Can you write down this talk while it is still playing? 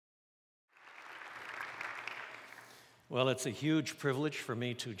Well, it's a huge privilege for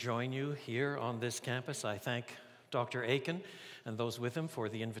me to join you here on this campus. I thank Dr. Aiken and those with him for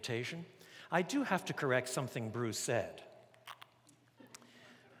the invitation. I do have to correct something Bruce said.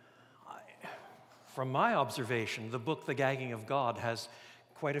 From my observation, the book, The Gagging of God, has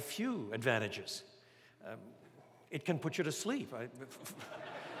quite a few advantages. It can put you to sleep.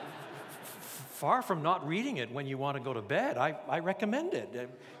 Far from not reading it when you want to go to bed, I recommend it.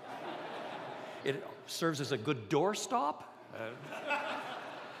 It serves as a good doorstop.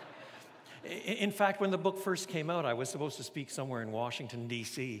 In fact, when the book first came out, I was supposed to speak somewhere in Washington,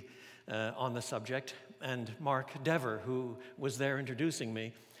 D.C. On the subject, and Mark Dever, who was there introducing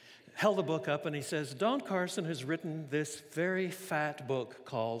me, held the book up and he says, Don Carson has written this very fat book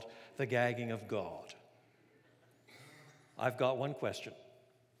called The Gagging of God. I've got one question.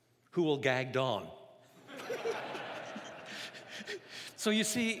 Who will gag Don? So you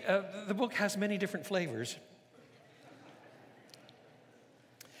see, the book has many different flavors.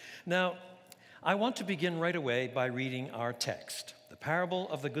 Now, I want to begin right away by reading our text, the parable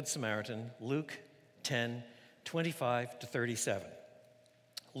of the Good Samaritan, Luke 10, 25 to 37.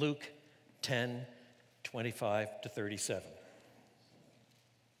 Luke 10, 25 to 37.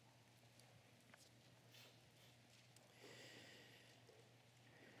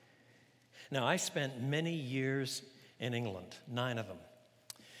 Now, I spent many years in England, 9 of them.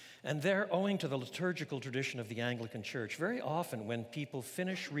 And there, owing to the liturgical tradition of the Anglican Church, very often when people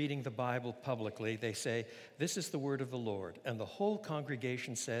finish reading the Bible publicly, they say, "This is the word of the Lord." And the whole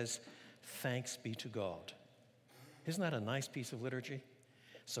congregation says, "Thanks be to God." Isn't that a nice piece of liturgy?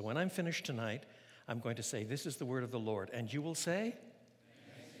 So when I'm finished tonight, I'm going to say, "This is the word of the Lord." And you will say?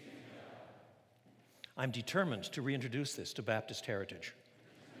 Thanks be to God. I'm determined to reintroduce this to Baptist heritage.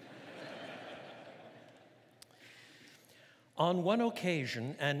 On one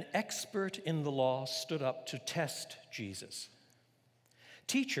occasion, an expert in the law stood up to test Jesus.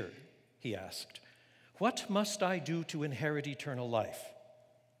 "Teacher," he asked, "what must I do to inherit eternal life?"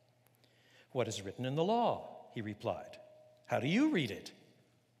 "What is written in the law?" he replied. "How do you read it?"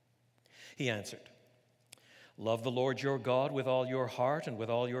 He answered, "Love the Lord your God with all your heart and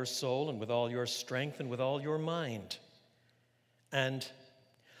with all your soul and with all your strength and with all your mind. And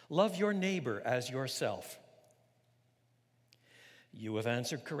love your neighbor as yourself." "You have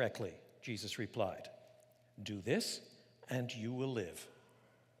answered correctly," Jesus replied. "Do this, and you will live."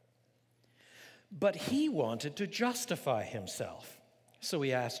 But he wanted to justify himself. So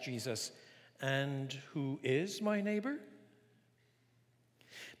he asked Jesus, "And who is my neighbor?"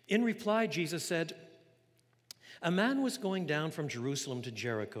 In reply, Jesus said, "A man was going down from Jerusalem to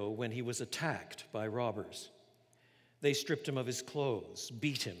Jericho when he was attacked by robbers. They stripped him of his clothes,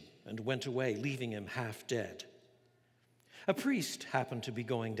 beat him, and went away, leaving him half dead. A priest happened to be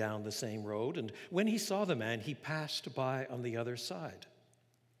going down the same road, and when he saw the man, he passed by on the other side.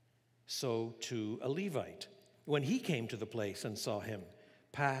 So too a Levite, when he came to the place and saw him,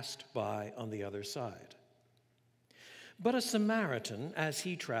 passed by on the other side. But a Samaritan, as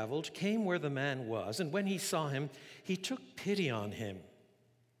he traveled, came where the man was, and when he saw him, he took pity on him.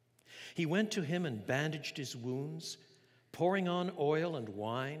 He went to him and bandaged his wounds, pouring on oil and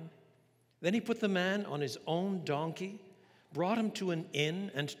wine. Then he put the man on his own donkey, brought him to an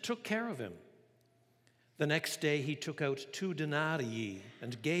inn, and took care of him. The next day he took out 2 denarii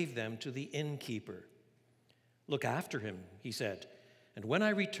and gave them to the innkeeper. 'Look after him,' he said, 'and when I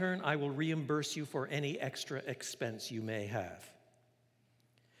return, I will reimburse you for any extra expense you may have.'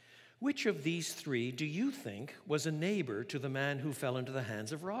 Which of these 3 do you think was a neighbor to the man who fell into the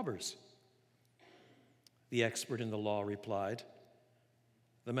hands of robbers?" The expert in the law replied,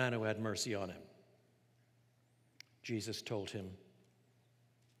 "The man who had mercy on him." Jesus told him,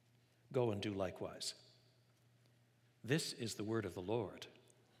 "Go and do likewise." This is the word of the Lord.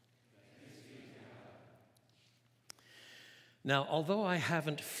 Now, although I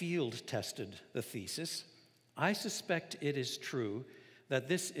haven't field tested the thesis, I suspect it is true that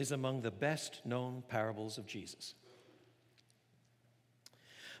this is among the best known parables of Jesus.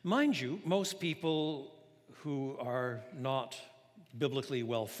 Mind you, most people who are not biblically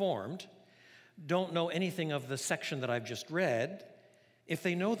well-formed don't know anything of the section that I've just read. If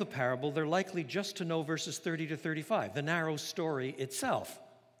they know the parable, they're likely just to know verses 30 to 35, the narrow story itself.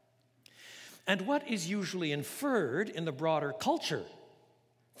 And what is usually inferred in the broader culture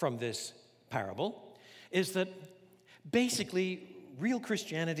from this parable is that basically real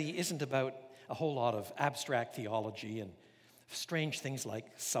Christianity isn't about a whole lot of abstract theology and strange things like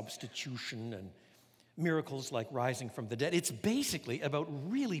substitution and miracles like rising from the dead. It's basically about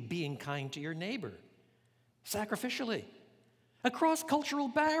really being kind to your neighbor, sacrificially, across cultural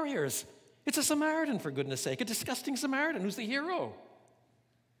barriers, It's a Samaritan, for goodness sake, a disgusting Samaritan who's the hero.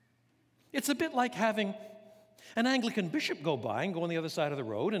 It's a bit like having an Anglican bishop go by and go on the other side of the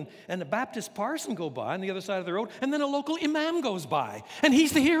road, and a Baptist parson go by on the other side of the road, and then a local imam goes by, and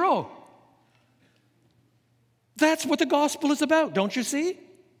he's the hero. That's what the gospel is about, don't you see?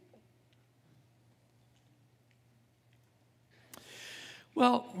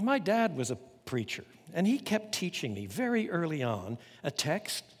 Well, my dad was a preacher, and he kept teaching me very early on, a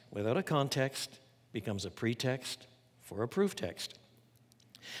text without a context becomes a pretext for a proof text.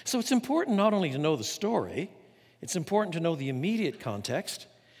 So it's important not only to know the story, it's important to know the immediate context,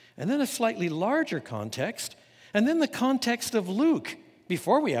 and then a slightly larger context, and then the context of Luke,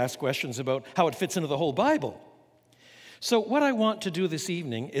 before we ask questions about how it fits into the whole Bible. So what I want to do this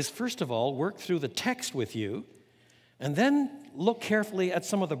evening is, first of all, work through the text with you, and then look carefully at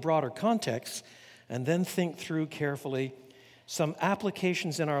some of the broader contexts, and then think through carefully some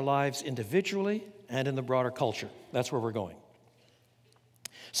applications in our lives individually and in the broader culture. That's where we're going.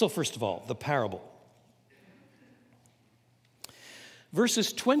 So first of all, the parable.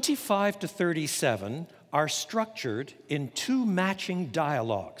 Verses 25 to 37 are structured in two matching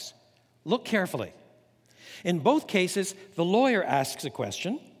dialogues. Look carefully. In both cases, the lawyer asks a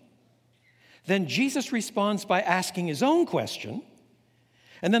question, then Jesus responds by asking his own question,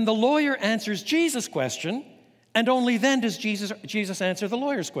 and then the lawyer answers Jesus' question, and only then does Jesus answer the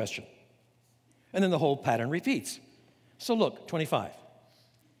lawyer's question. And then the whole pattern repeats. So look, 25.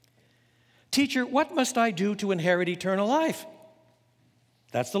 Teacher, what must I do to inherit eternal life?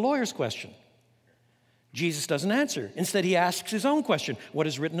 That's the lawyer's question. Jesus doesn't answer. Instead, he asks his own question. What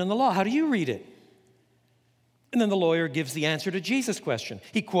is written in the law? How do you read it? And then the lawyer gives the answer to Jesus' question.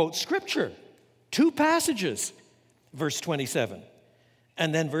 He quotes Scripture, two passages, verse 27.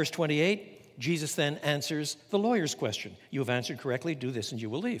 And then verse 28, Jesus then answers the lawyer's question. You have answered correctly, do this and you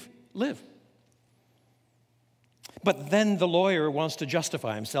will live. But then the lawyer wants to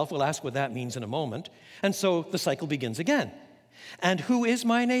justify himself. We'll ask what that means in a moment. And so the cycle begins again. And who is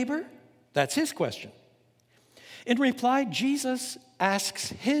my neighbor? That's his question. In reply, Jesus asks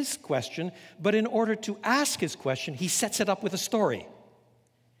his question, but in order to ask his question, he sets it up with a story.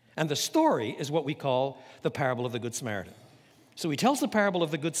 And the story is what we call the parable of the Good Samaritan. So he tells the parable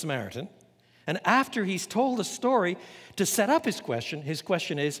of the Good Samaritan, and after he's told the story, to set up his question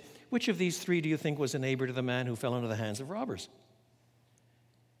is, which of these three do you think was a neighbor to the man who fell into the hands of robbers?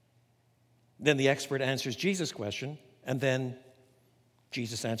 Then the expert answers Jesus' question, and then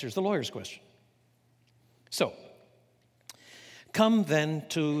Jesus answers the lawyer's question. So, come then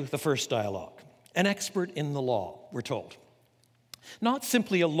to the first dialogue. An expert in the law, we're told. Not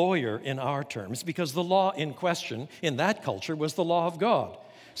simply a lawyer in our terms, because the law in question in that culture was the law of God.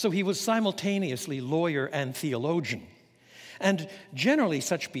 So he was simultaneously lawyer and theologian. And generally,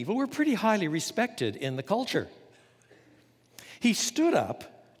 such people were pretty highly respected in the culture. He stood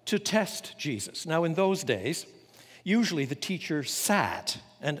up to test Jesus. Now, in those days, usually the teacher sat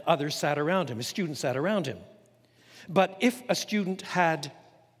and others sat around him. His students sat around him. But if a student had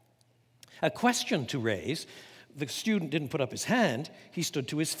a question to raise, the student didn't put up his hand, he stood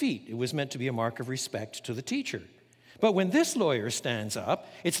to his feet. It was meant to be a mark of respect to the teacher. But when this lawyer stands up,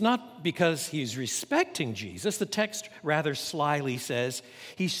 it's not because he's respecting Jesus. The text rather slyly says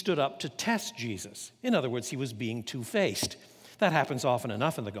he stood up to test Jesus. In other words, he was being two-faced. That happens often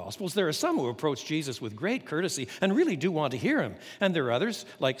enough in the Gospels. There are some who approach Jesus with great courtesy and really do want to hear him. And there are others,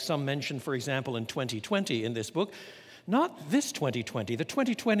 like some mentioned, for example, in 2020 in this book. Not this 2020, the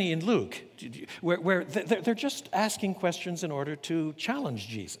 2020 in Luke, where they're just asking questions in order to challenge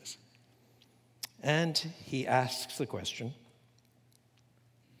Jesus. And he asks the question,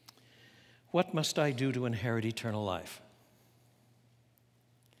 what must I do to inherit eternal life?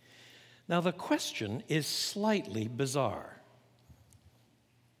 Now, the question is slightly bizarre.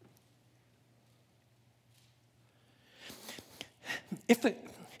 If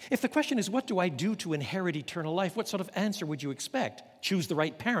the question is, what do I do to inherit eternal life, what sort of answer would you expect? Choose the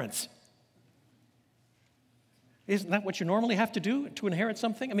right parents. Isn't that what you normally have to do to inherit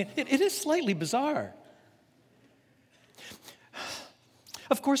something? I mean, it is slightly bizarre.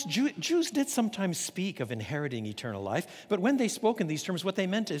 Of course, Jews did sometimes speak of inheriting eternal life, but when they spoke in these terms, what they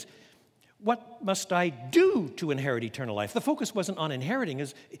meant is, what must I do to inherit eternal life? The focus wasn't on inheriting,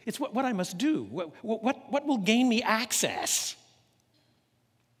 it's what I must do. What will gain me access?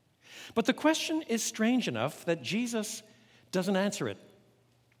 But the question is strange enough that Jesus doesn't answer it.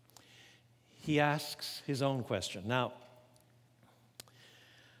 He asks his own question. Now,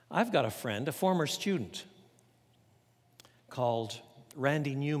 I've got a friend, a former student, called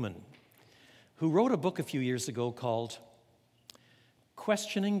Randy Newman, who wrote a book a few years ago called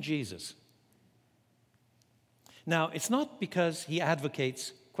Questioning Jesus. Now, it's not because he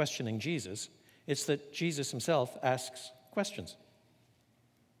advocates questioning Jesus, it's that Jesus himself asks questions.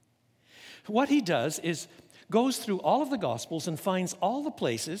 What he does is goes through all of the Gospels and finds all the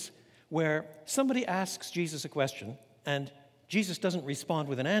places where somebody asks Jesus a question and Jesus doesn't respond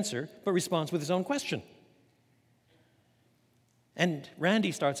with an answer, but responds with his own question. And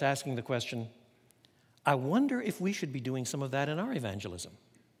Randy starts asking the question, I wonder if we should be doing some of that in our evangelism.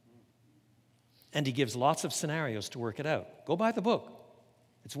 And he gives lots of scenarios to work it out. Go buy the book.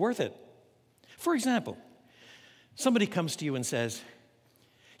 It's worth it. For example, somebody comes to you and says,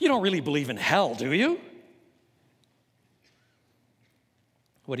 you don't really believe in hell, do you?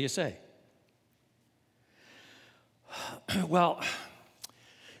 What do you say? Well,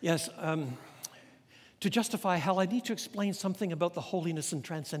 yes, to justify hell, I need to explain something about the holiness and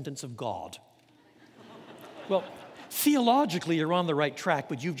transcendence of God. Well, theologically, you're on the right track,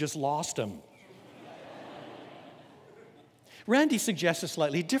 but you've just lost him. Randy suggests a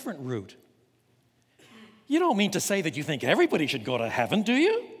slightly different route. You don't mean to say that you think everybody should go to heaven, do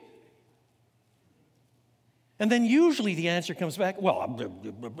you? And then usually the answer comes back, well,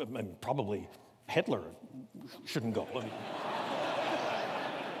 probably Hitler shouldn't go.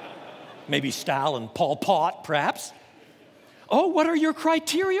 Maybe Stalin, Pol Pot, perhaps. Oh, what are your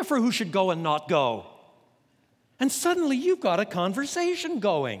criteria for who should go and not go? And suddenly you've got a conversation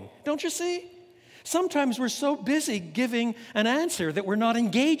going, don't you see? Sometimes we're so busy giving an answer that we're not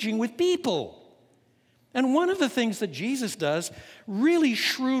engaging with people. And one of the things that Jesus does really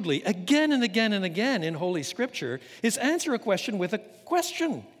shrewdly, again and again and again in Holy Scripture, is answer a question with a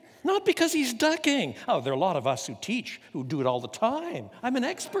question. Not because he's ducking. Oh, there are a lot of us who teach who do it all the time. I'm an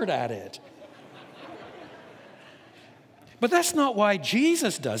expert at it. But that's not why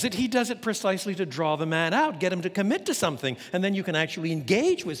Jesus does it. He does it precisely to draw the man out, get him to commit to something, and then you can actually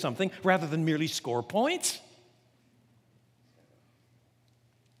engage with something rather than merely score points.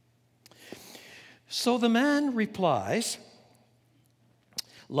 So the man replies,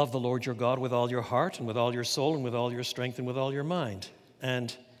 love the Lord your God with all your heart and with all your soul and with all your strength and with all your mind,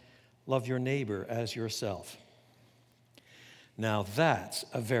 and love your neighbor as yourself. Now that's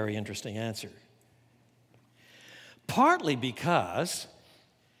a very interesting answer. Partly because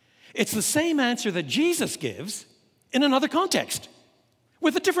it's the same answer that Jesus gives in another context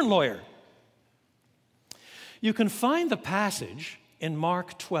with a different lawyer. You can find the passage in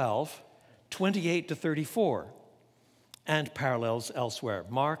Mark 12, 28 to 34, and parallels elsewhere.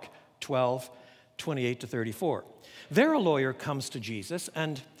 Mark 12, 28 to 34. There a lawyer comes to Jesus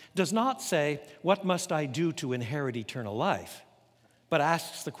and does not say, what must I do to inherit eternal life? But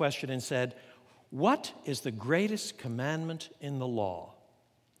asks the question and said, what is the greatest commandment in the law?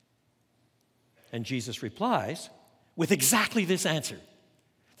 And Jesus replies with exactly this answer.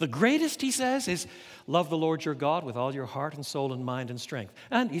 The greatest, he says, is love the Lord your God with all your heart and soul and mind and strength.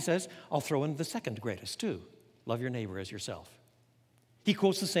 And he says, I'll throw in the second greatest too. Love your neighbor as yourself. He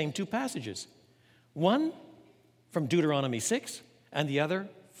quotes the same two passages. One from Deuteronomy 6 and the other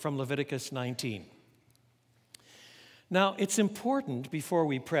from Leviticus 19. Now, it's important before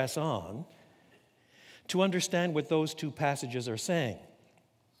we press on to understand what those two passages are saying.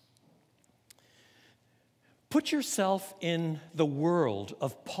 Put yourself in the world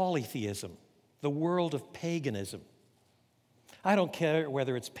of polytheism, the world of paganism. I don't care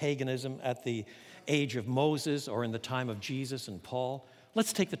whether it's paganism at the age of Moses or in the time of Jesus and Paul.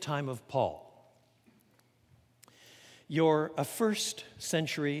 Let's take the time of Paul. You're a first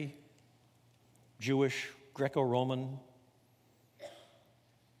century Jewish, Greco-Roman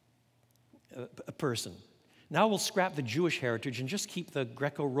a person. Now we'll scrap the Jewish heritage and just keep the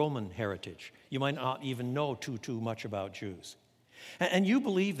Greco-Roman heritage. You might not even know too much about Jews. And you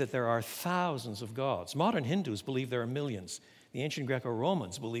believe that there are thousands of gods. Modern Hindus believe there are millions. The ancient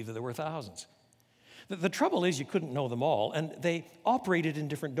Greco-Romans believed that there were thousands. The trouble is you couldn't know them all, and they operated in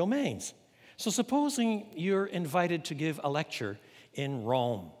different domains. So supposing you're invited to give a lecture in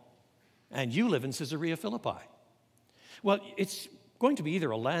Rome, and you live in Caesarea Philippi. Well, it's going to be either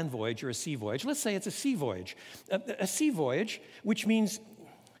a land voyage or a sea voyage. Let's say it's a sea voyage. A sea voyage, which means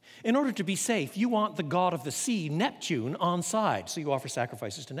in order to be safe, you want the god of the sea, Neptune, on side. So you offer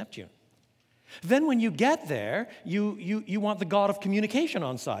sacrifices to Neptune. Then when you get there, you want the god of communication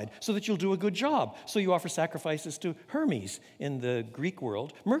on side so that you'll do a good job. So you offer sacrifices to Hermes in the Greek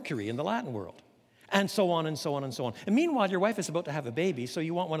world, Mercury in the Latin world, and so on and so on and so on. And meanwhile, your wife is about to have a baby, so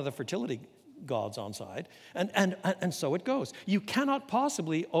you want one of the fertility gods on side, and so it goes. You cannot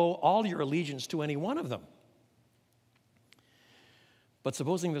possibly owe all your allegiance to any one of them. But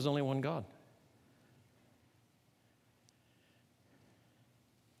supposing there's only one God.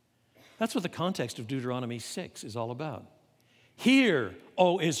 That's what the context of Deuteronomy 6 is all about. Hear,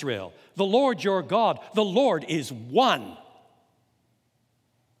 O Israel, the Lord your God, the Lord is one.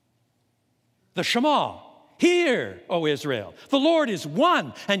 The Shema, hear, O Israel, the Lord is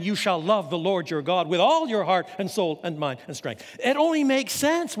one, and you shall love the Lord your God with all your heart and soul and mind and strength. It only makes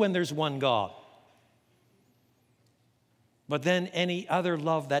sense when there's one God. But then any other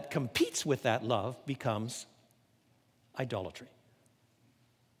love that competes with that love becomes idolatry.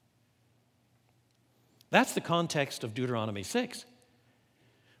 That's the context of Deuteronomy 6.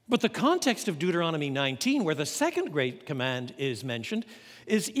 But the context of Deuteronomy 19, where the second great command is mentioned,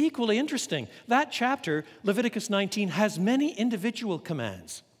 is equally interesting. That chapter, Leviticus 19, has many individual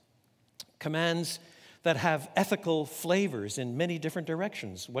commands. Commands that have ethical flavors in many different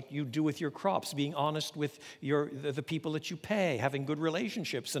directions. What you do with your crops, being honest with the people that you pay, having good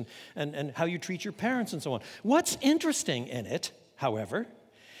relationships, and how you treat your parents and so on. What's interesting in it, however,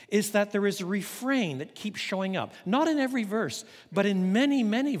 is that there is a refrain that keeps showing up. Not in every verse, but in many,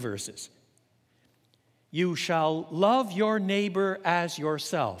 many verses. You shall love your neighbor as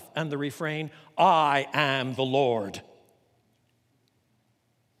yourself. And the refrain, I am the Lord.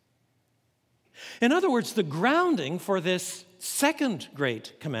 In other words, the grounding for this second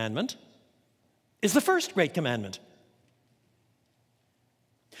great commandment is the first great commandment.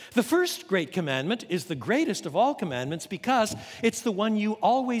 The first great commandment is the greatest of all commandments because it's the one you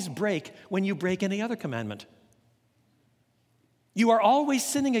always break when you break any other commandment. You are always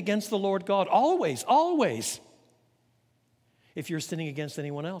sinning against the Lord God. Always, always. If you're sinning against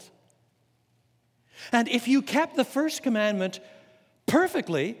anyone else. And if you kept the first commandment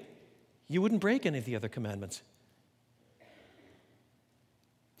perfectly, you wouldn't break any of the other commandments.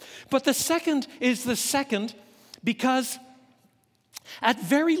 But the second is the second because at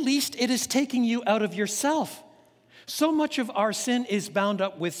very least it is taking you out of yourself. So much of our sin is bound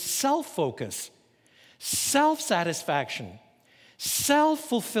up with self-focus, self-satisfaction,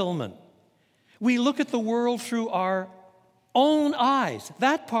 self-fulfillment. We look at the world through our own eyes.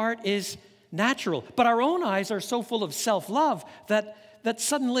 That part is natural. But our own eyes are so full of self-love that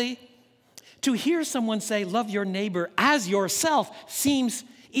suddenly to hear someone say, love your neighbor as yourself, seems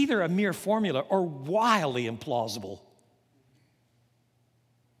either a mere formula or wildly implausible.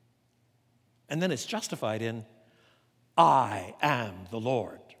 And then it's justified in, I am the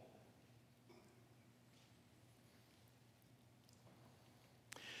Lord.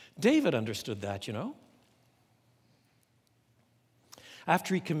 David understood that, you know.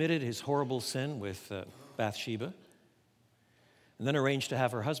 After he committed his horrible sin with Bathsheba, and then arranged to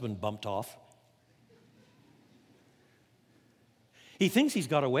have her husband bumped off, he thinks he's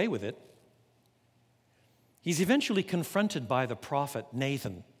got away with it. He's eventually confronted by the prophet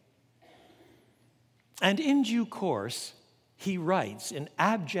Nathan. And in due course, he writes in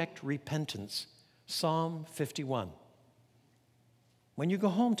abject repentance, Psalm 51. When you go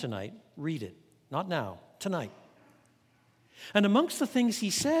home tonight, read it. Not now, tonight. And amongst the things he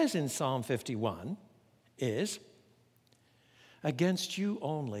says in Psalm 51 is, against you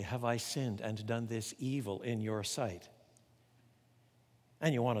only have I sinned and done this evil in your sight.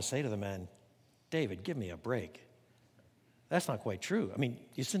 And you want to say to the man, David, give me a break. That's not quite true. I mean,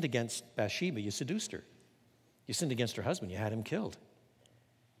 you sinned against Bathsheba, you seduced her. You sinned against her husband, you had him killed.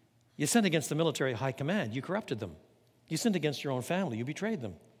 You sinned against the military high command, you corrupted them. You sinned against your own family, you betrayed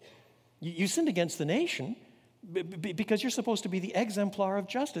them. You sinned against the nation because you're supposed to be the exemplar of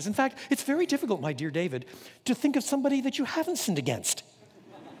justice. In fact, it's very difficult, my dear David, to think of somebody that you haven't sinned against.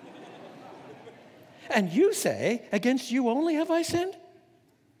 And you say, against you only have I sinned?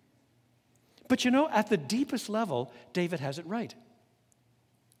 But you know, at the deepest level, David has it right.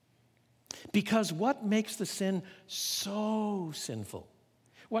 Because what makes the sin so sinful,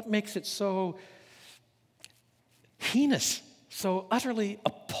 what makes it so heinous, so utterly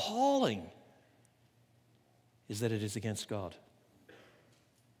appalling, is that it is against God.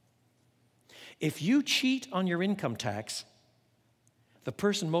 If you cheat on your income tax, the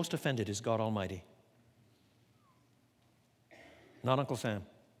person most offended is God Almighty, not Uncle Sam.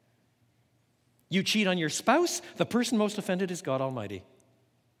 You cheat on your spouse, the person most offended is God Almighty.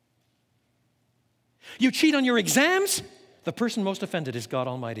 You cheat on your exams, the person most offended is God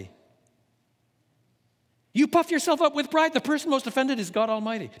Almighty. You puff yourself up with pride, the person most offended is God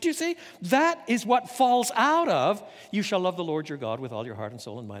Almighty. Do you see? That is what falls out of, you shall love the Lord your God with all your heart and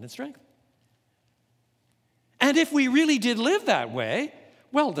soul and mind and strength. And if we really did live that way,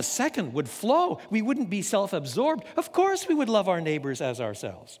 well, the second would flow. We wouldn't be self-absorbed. Of course we would love our neighbors as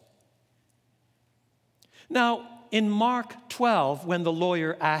ourselves. Now, in Mark 12, when the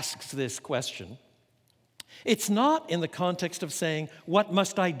lawyer asks this question, It's not in the context of saying, what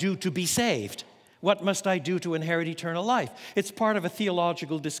must I do to be saved? What must I do to inherit eternal life? It's part of a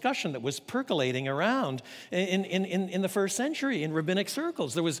theological discussion that was percolating around in the first century in rabbinic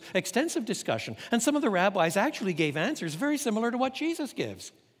circles. There was extensive discussion, and some of the rabbis actually gave answers very similar to what Jesus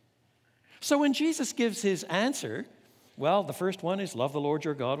gives. So when Jesus gives his answer, well, the first one is love the Lord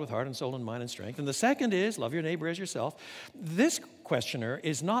your God with heart and soul and mind and strength. And the second is love your neighbor as yourself. This questioner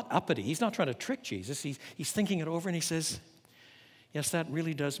is not uppity. He's not trying to trick Jesus. He's thinking it over and he says, yes, that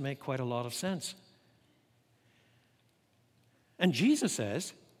really does make quite a lot of sense. And Jesus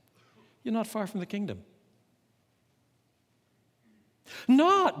says, you're not far from the kingdom.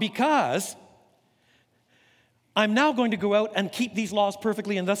 Not because I'm now going to go out and keep these laws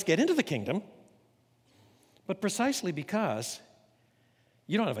perfectly and thus get into the kingdom, but precisely because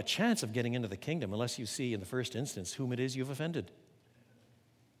you don't have a chance of getting into the kingdom unless you see in the first instance whom it is you've offended.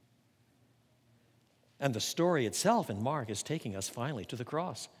 And the story itself in Mark is taking us finally to the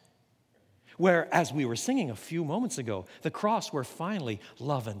cross, where, as we were singing a few moments ago, the cross where finally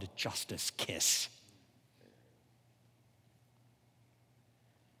love and justice kiss.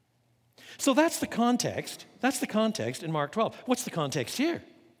 So that's the context. That's the context in Mark 12. What's the context here?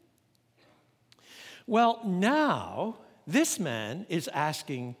 Well, now this man is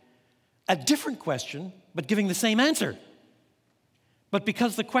asking a different question, but giving the same answer. But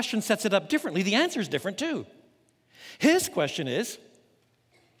because the question sets it up differently, the answer is different too. His question is,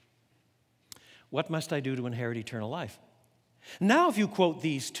 what must I do to inherit eternal life? Now, if you quote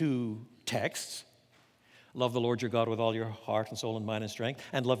these two texts, love the Lord your God with all your heart and soul and mind and strength,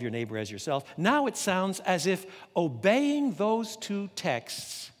 and love your neighbor as yourself, now it sounds as if obeying those two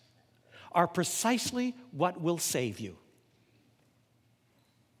texts are precisely what will save you,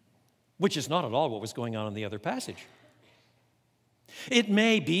 which is not at all what was going on in the other passage. It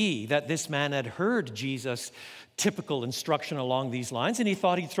may be that this man had heard Jesus' typical instruction along these lines, and he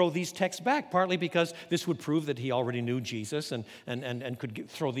thought he'd throw these texts back, partly because this would prove that he already knew Jesus and could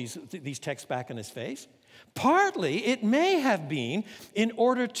throw these texts back in his face. Partly, it may have been in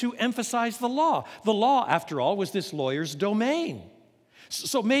order to emphasize the law. The law, after all, was this lawyer's domain.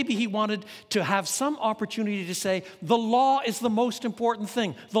 So maybe he wanted to have some opportunity to say, the law is the most important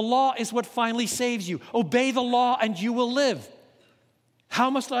thing. The law is what finally saves you. Obey the law and you will live. How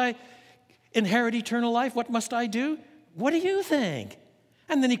must I inherit eternal life? What must I do? What do you think?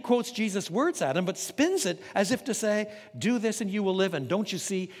 And then he quotes Jesus' words at him, but spins it as if to say, do this and you will live. And don't you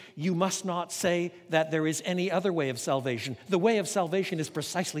see, you must not say that there is any other way of salvation. The way of salvation is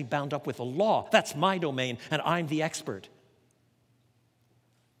precisely bound up with the law. That's my domain, and I'm the expert.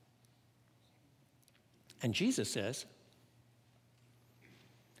 And Jesus says,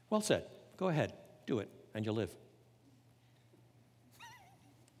 well said, go ahead, do it, and you'll live.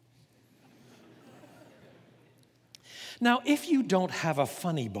 Now, if you don't have a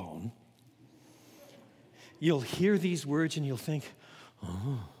funny bone, you'll hear these words and you'll think,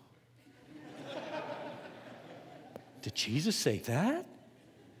 oh, did Jesus say that?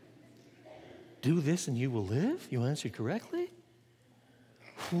 Do this and you will live? You answered correctly?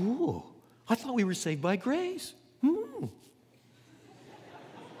 Ooh, I thought we were saved by grace.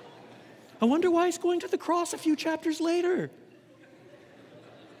 I wonder why he's going to the cross a few chapters later.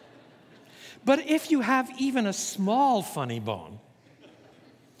 But if you have even a small funny bone,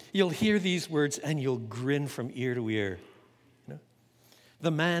 you'll hear these words and you'll grin from ear to ear. You know?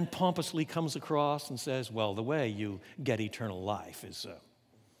 The man pompously comes across and says, well, the way you get eternal life is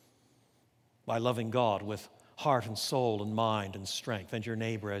by loving God with heart and soul and mind and strength, and your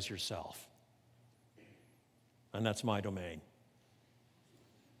neighbor as yourself. And that's my domain.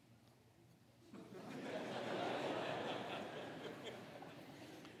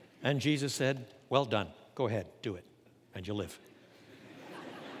 And Jesus said, well done. Go ahead, do it, and you'll live.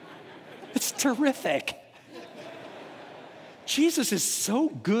 It's terrific. Jesus is so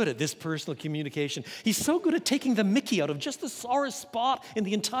good at this personal communication. He's so good at taking the mickey out of just the sorest spot in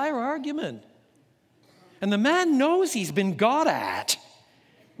the entire argument. And the man knows he's been got at,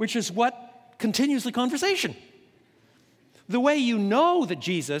 which is what continues the conversation. The way you know that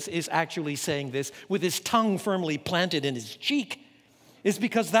Jesus is actually saying this with his tongue firmly planted in his cheek is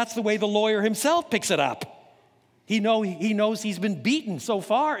because that's the way the lawyer himself picks it up. He knows he's been beaten so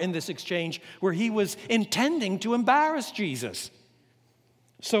far in this exchange where he was intending to embarrass Jesus.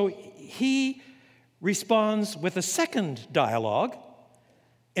 So he responds with a second dialogue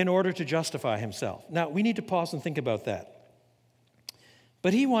in order to justify himself. Now, we need to pause and think about that.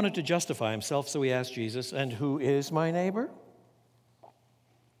 But he wanted to justify himself, so he asked Jesus, and who is my neighbor?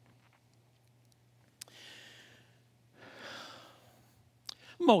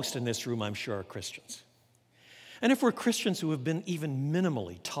 Most in this room, I'm sure, are Christians. And if we're Christians who have been even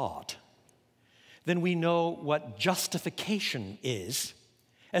minimally taught, then we know what justification is,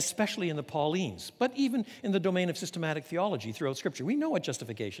 especially in the Paulines, but even in the domain of systematic theology throughout Scripture. We know what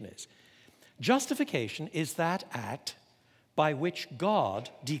justification is. Justification is that act by which God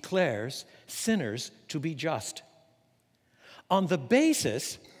declares sinners to be just on the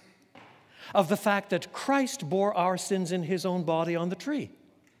basis of the fact that Christ bore our sins in his own body on the tree,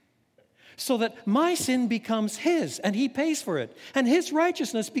 so that my sin becomes his and he pays for it, and his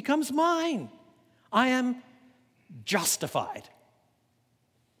righteousness becomes mine. I am justified.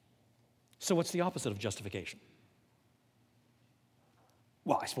 So what's the opposite of justification?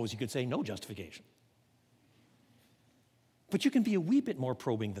 Well, I suppose you could say no justification. But you can be a wee bit more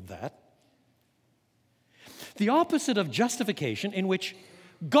probing than that. The opposite of justification, in which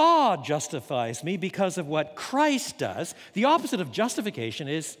God justifies me because of what Christ does, the opposite of justification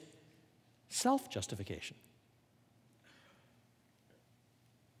is self-justification.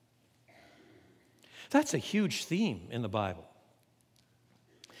 That's a huge theme in the Bible.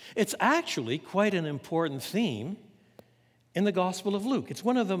 It's actually quite an important theme in the Gospel of Luke. It's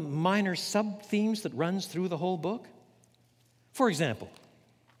one of the minor sub-themes that runs through the whole book. For example,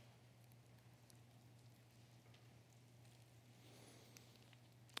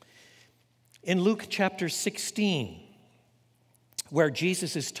 in Luke chapter 16, where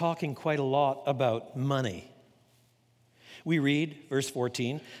Jesus is talking quite a lot about money, we read, verse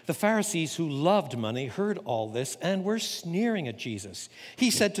 14, the Pharisees who loved money heard all this and were sneering at Jesus. He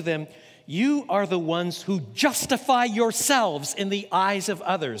said to them, "You are the ones who justify yourselves in the eyes of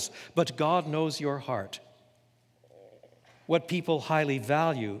others, but God knows your heart. What people highly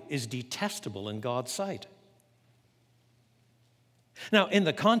value is detestable in God's sight." Now, in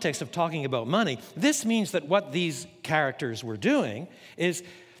the context of talking about money, this means that what these characters were doing is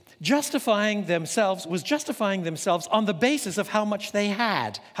justifying themselves on the basis of how much they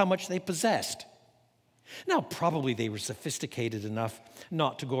had, how much they possessed. Now, probably they were sophisticated enough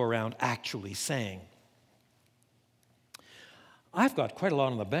not to go around actually saying, "I've got quite a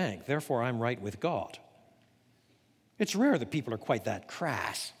lot in the bank, therefore I'm right with God." It's rare that people are quite that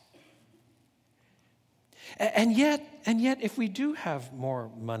crass. And yet, if we do have more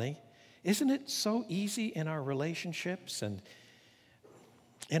money, isn't it so easy in our relationships and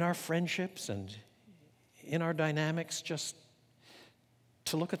in our friendships and in our dynamics just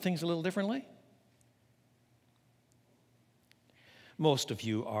to look at things a little differently? Most of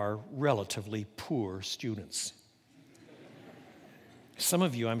you are relatively poor students. Some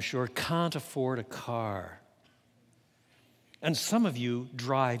of you, I'm sure, can't afford a car. And some of you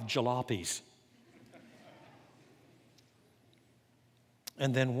drive jalopies.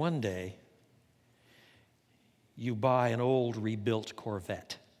 And then one day, you buy an old rebuilt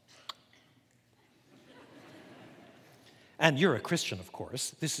Corvette. And you're a Christian, of course.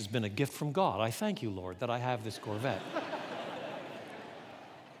 This has been a gift from God. I thank you, Lord, that I have this Corvette.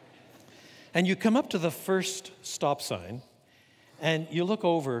 And you come up to the first stop sign, and you look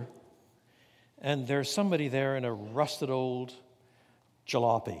over, and there's somebody there in a rusted old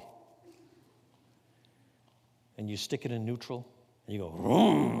jalopy. And you stick it in neutral, and you go,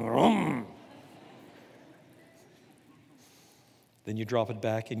 vroom, vroom. Then you drop it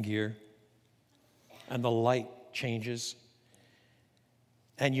back in gear, and the light changes,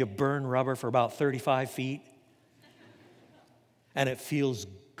 and you burn rubber for about 35 feet, and it feels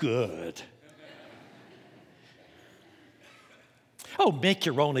good. Oh, make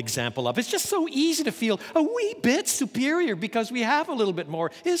your own example up. It's just so easy to feel a wee bit superior because we have a little bit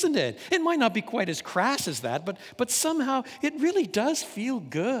more, isn't it? It might not be quite as crass as that, but somehow it really does feel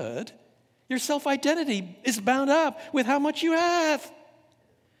good. Your self-identity is bound up with how much you have.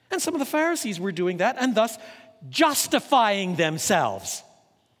 And some of the Pharisees were doing that and thus justifying themselves.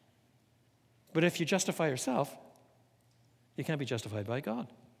 But if you justify yourself, you can't be justified by God.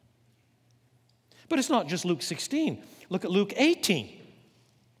 But it's not just Luke 16. Look at Luke 18.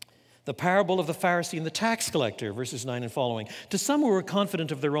 The parable of the Pharisee and the tax collector, verses 9 and following. To some who were confident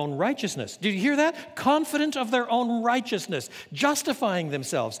of their own righteousness. Did you hear that? Confident of their own righteousness, justifying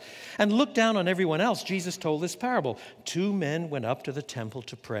themselves. And look down on everyone else. Jesus told this parable. 2 men went up to the temple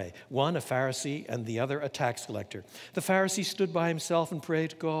to pray. One a Pharisee and the other a tax collector. The Pharisee stood by himself and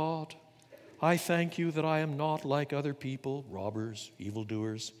prayed, "God, I thank you that I am not like other people, robbers,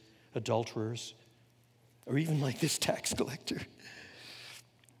 evildoers, adulterers, or even like this tax collector.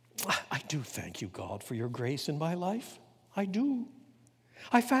 I do thank you, God, for your grace in my life. I do.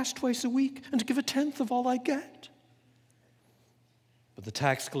 I fast twice a week and give 1/10 of all I get." But the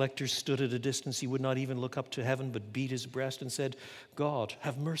tax collector stood at a distance. He would not even look up to heaven, but beat his breast and said, "God,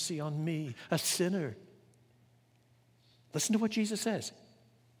 have mercy on me, a sinner." Listen to what Jesus says.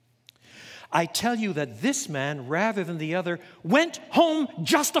 I tell you that this man, rather than the other, went home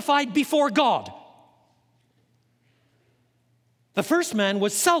justified before God. The first man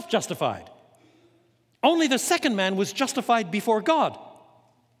was self-justified. Only the second man was justified before God.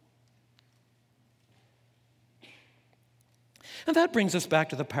 And that brings us back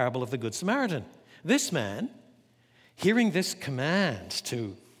to the parable of the Good Samaritan. This man, hearing this command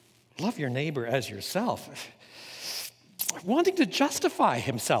to love your neighbor as yourself, wanting to justify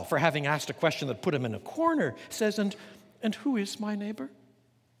himself for having asked a question that put him in a corner, says, and who is my neighbor?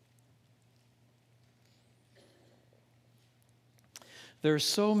 There are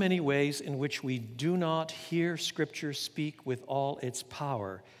so many ways in which we do not hear Scripture speak with all its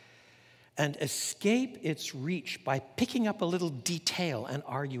power and escape its reach by picking up a little detail and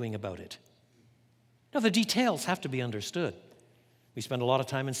arguing about it. Now, the details have to be understood. We spend a lot of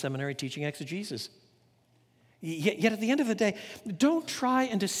time in seminary teaching exegesis. Yet at the end of the day, don't try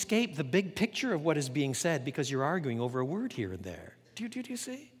and escape the big picture of what is being said because you're arguing over a word here and there. Do you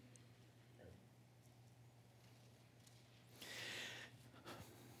see?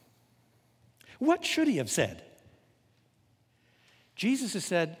 What should he have said? Jesus has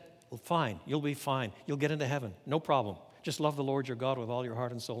said, well, fine, you'll be fine. You'll get into heaven. No problem. Just love the Lord your God with all your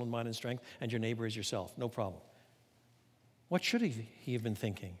heart and soul and mind and strength, and your neighbor as yourself. No problem. What should he have been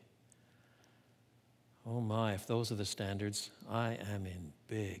thinking? Oh my, if those are the standards, I am in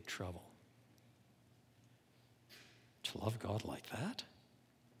big trouble. To love God like that?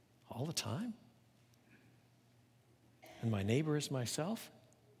 All the time? And my neighbor is myself?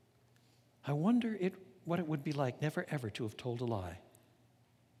 I wonder what it would be like never ever to have told a lie.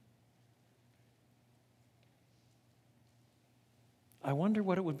 I wonder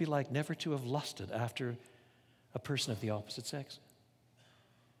what it would be like never to have lusted after a person of the opposite sex.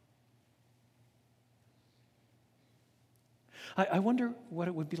 I wonder what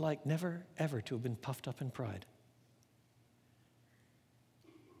it would be like never ever to have been puffed up in pride.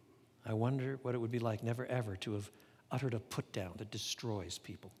 I wonder what it would be like never ever to have uttered a put-down that destroys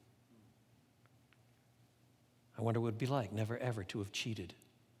people. I wonder what it would be like never ever to have cheated.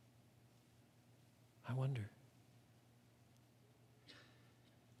 I wonder.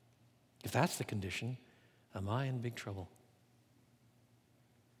 If that's the condition, am I in big trouble?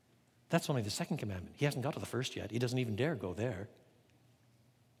 That's only the second commandment. He hasn't got to the first yet. He doesn't even dare go there.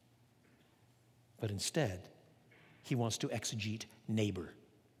 But instead, he wants to exegete neighbor.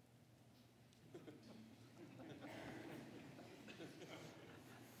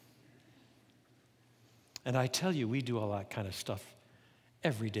 And I tell you, we do all that kind of stuff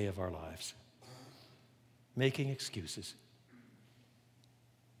every day of our lives, making excuses.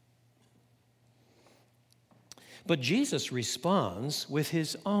 But Jesus responds with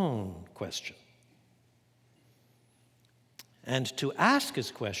his own question. And to ask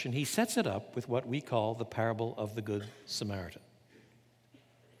his question, he sets it up with what we call the parable of the Good Samaritan.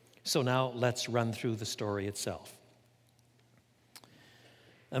 So now let's run through the story itself.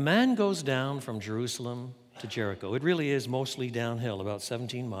 A man goes down from Jerusalem to Jericho. It really is mostly downhill, about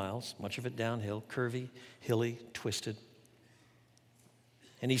 17 miles, much of it downhill, curvy, hilly, twisted.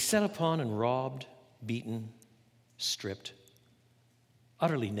 And he's set upon and robbed, beaten, stripped,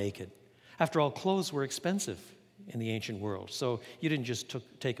 utterly naked. After all, clothes were expensive in the ancient world, so you didn't just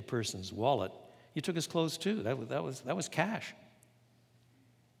take a person's wallet, you took his clothes too. That was cash.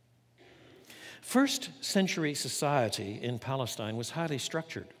 First century society in Palestine was highly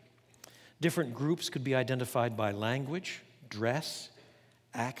structured. Different groups could be identified by language, dress,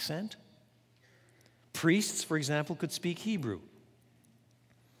 accent. Priests, for example, could speak Hebrew.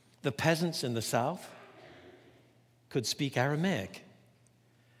 The peasants in the south could speak Aramaic.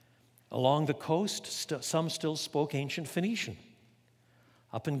 Along the coast, some still spoke ancient Phoenician.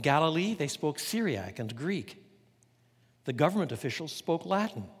 Up in Galilee, they spoke Syriac and Greek. The government officials spoke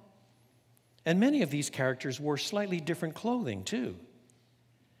Latin. And many of these characters wore slightly different clothing, too.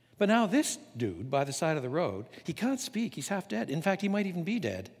 But now this dude by the side of the road, he can't speak. He's half dead. In fact, he might even be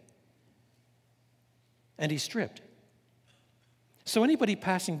dead. And he's stripped. So anybody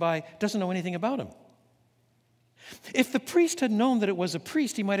passing by doesn't know anything about him. If the priest had known that it was a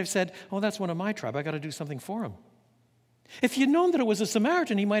priest, he might have said, oh, that's one of my tribe. I got to do something for him. If he had known that it was a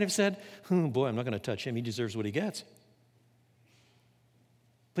Samaritan, he might have said, oh, boy, I'm not going to touch him. He deserves what he gets.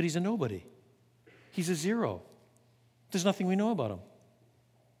 But he's a nobody. He's a zero. There's nothing we know about him.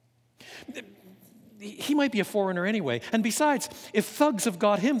 He might be a foreigner anyway. And besides, if thugs have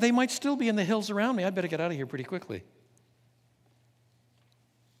got him, they might still be in the hills around me. I'd better get out of here pretty quickly.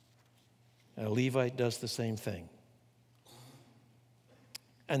 A Levite does the same thing.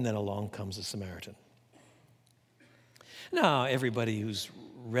 And then along comes a Samaritan. Now, everybody who's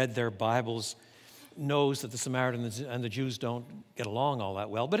read their Bibles knows that the Samaritans and the Jews don't get along all that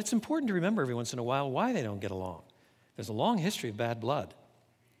well, but it's important to remember every once in a while why they don't get along. There's a long history of bad blood.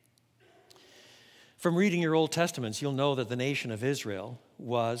 From reading your Old Testaments, you'll know that the nation of Israel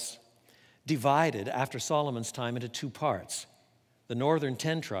was divided after Solomon's time into two parts. The northern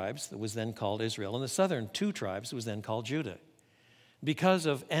 10 tribes, that was then called Israel, and the southern 2 tribes, that was then called Judah. Because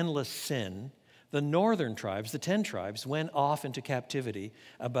of endless sin, the northern tribes, the 10 tribes, went off into captivity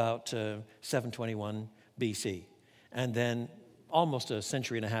about 721 BC. And then almost a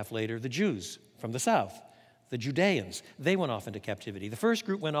century and a half later, the Jews from the south, the Judeans, they went off into captivity. The first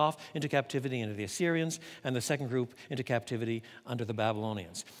group went off into captivity under the Assyrians, and the second group into captivity under the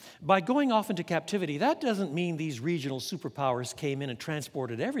Babylonians. By going off into captivity, that doesn't mean these regional superpowers came in and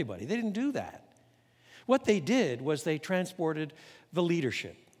transported everybody. They didn't do that. What they did was they transported the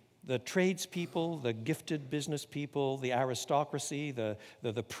leadership, the tradespeople, the gifted business people, the aristocracy,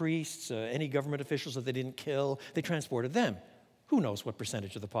 the priests, any government officials that they didn't kill, they transported them. Who knows what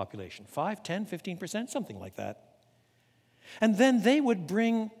percentage of the population? 5, 10, 15%, something like that. And then they would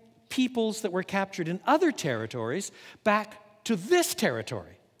bring peoples that were captured in other territories back to this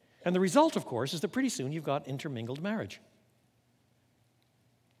territory. And the result, of course, is that pretty soon you've got intermingled marriage.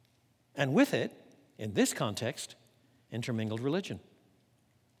 And with it, in this context, intermingled religion.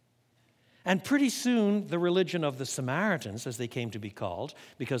 And pretty soon, the religion of the Samaritans, as they came to be called,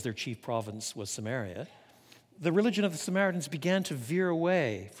 because their chief province was Samaria, the religion of the Samaritans began to veer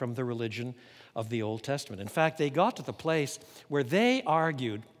away from the religion of the Old Testament. In fact, they got to the place where they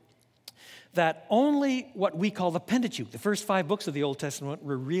argued that only what we call the Pentateuch, the first 5 books of the Old Testament,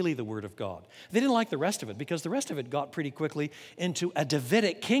 were really the Word of God. They didn't like the rest of it because the rest of it got pretty quickly into a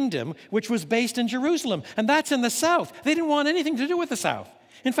Davidic kingdom, which was based in Jerusalem, and that's in the south. They didn't want anything to do with the south.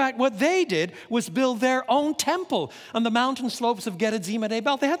 In fact, what they did was build their own temple on the mountain slopes of Gerizim and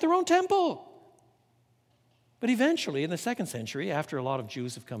Abel. They had their own temple. But eventually, in the 2nd century, after a lot of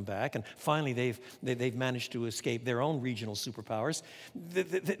Jews have come back, and finally they've managed to escape their own regional superpowers,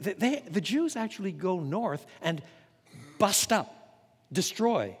 the Jews actually go north and bust up,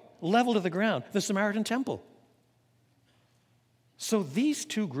 destroy, level to the ground the Samaritan temple. So these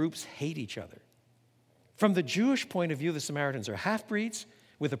two groups hate each other. From the Jewish point of view, the Samaritans are half-breeds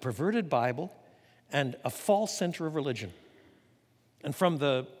with a perverted Bible and a false center of religion. And from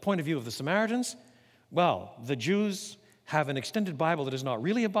the point of view of the Samaritans, well, the Jews have an extended Bible that is not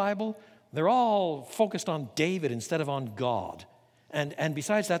really a Bible. They're all focused on David instead of on God. And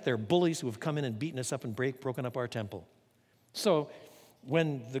besides that, they're bullies who have come in and beaten us up and broken up our temple. So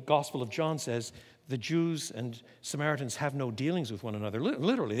when the Gospel of John says the Jews and Samaritans have no dealings with one another,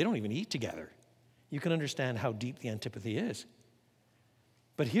 literally, they don't even eat together, you can understand how deep the antipathy is.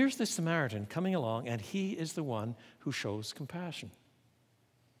 But here's the Samaritan coming along, and he is the one who shows compassion.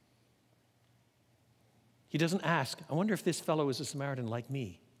 He doesn't ask, I wonder if this fellow is a Samaritan like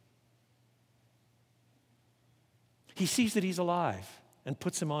me. He sees that he's alive and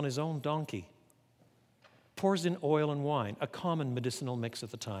puts him on his own donkey, pours in oil and wine, a common medicinal mix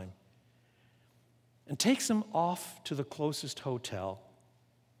at the time, and takes him off to the closest hotel.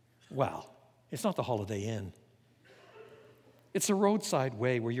 Well, it's not the Holiday Inn. It's a roadside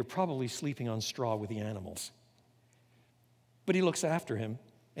way where you're probably sleeping on straw with the animals. But he looks after him,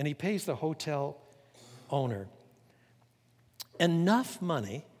 and he pays the hotel owner enough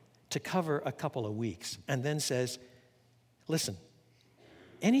money to cover a couple of weeks, and then says, listen,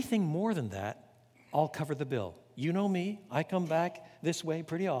 anything more than that, I'll cover the bill. You know me, I come back this way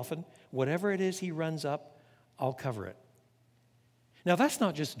pretty often. Whatever it is he runs up, I'll cover it. Now, that's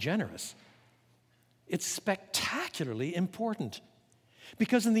not just generous. It's spectacularly important.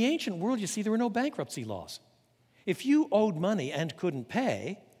 Because in the ancient world, you see, there were no bankruptcy laws. If you owed money and couldn't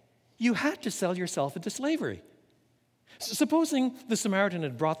pay, you had to sell yourself into slavery. Supposing the Samaritan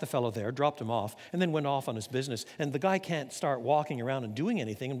had brought the fellow there, dropped him off, and then went off on his business, and the guy can't start walking around and doing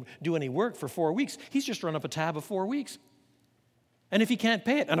anything and do any work for 4 weeks. He's just run up a tab of 4 weeks. And if he can't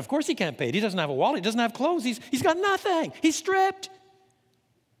pay it, and of course he can't pay it, he doesn't have a wallet, he doesn't have clothes, he's got nothing, he's stripped.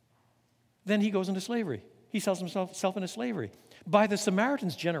 Then he goes into slavery. He sells himself into slavery. By the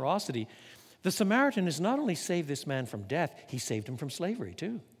Samaritan's generosity, the Samaritan has not only saved this man from death, he saved him from slavery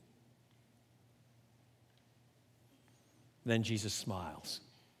too. Then Jesus smiles.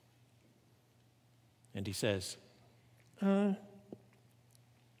 And he says,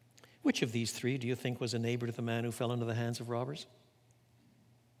 which of these 3 do you think was a neighbor to the man who fell into the hands of robbers?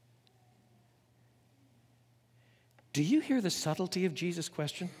 Do you hear the subtlety of Jesus'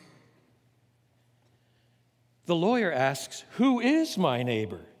 question? The lawyer asks, who is my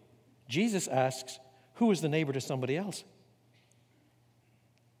neighbor? Jesus asks, who is the neighbor to somebody else?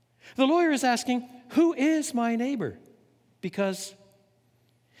 The lawyer is asking, who is my neighbor? Because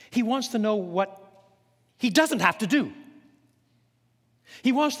he wants to know what he doesn't have to do.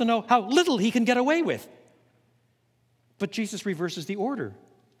 He wants to know how little he can get away with. But Jesus reverses the order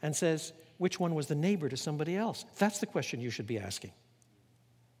and says, which one was the neighbor to somebody else? That's the question you should be asking.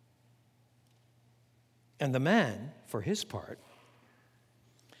 And the man, for his part,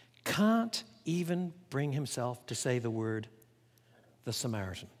 can't even bring himself to say the word, the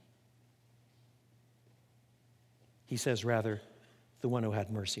Samaritan. He says rather, the one who had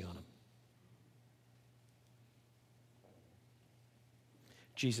mercy on him.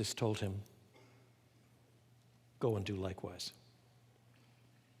 Jesus told him, go and do likewise.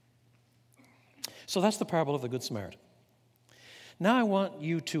 So that's the parable of the Good Samaritan. Now I want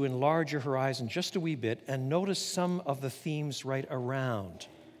you to enlarge your horizon just a wee bit and notice some of the themes right around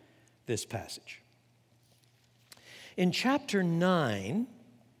this passage. In chapter 9,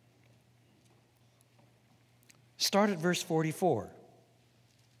 start at verse 44.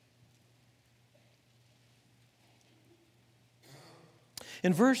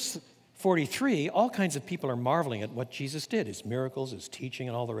 In verse 43, all kinds of people are marveling at what Jesus did, his miracles, his teaching,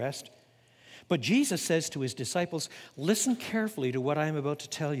 and all the rest. But Jesus says to his disciples, listen carefully to what I am about to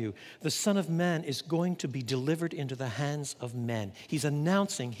tell you. The Son of Man is going to be delivered into the hands of men. He's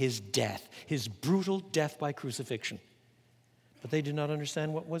announcing his death, his brutal death by crucifixion. But they did not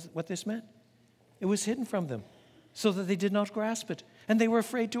understand what this meant. It was hidden from them, so that they did not grasp it, and they were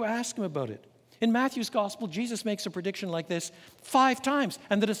afraid to ask him about it. In Matthew's gospel, Jesus makes a prediction like this 5 times,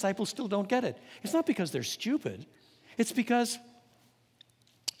 and the disciples still don't get it. It's not because they're stupid. It's because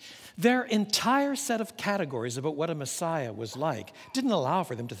their entire set of categories about what a Messiah was like didn't allow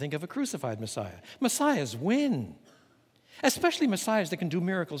for them to think of a crucified Messiah. Messiahs win, especially Messiahs that can do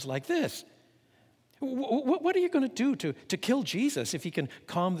miracles like this. What are you going to do to kill Jesus if he can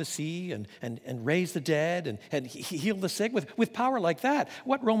calm the sea and raise the dead and heal the sick with power like that?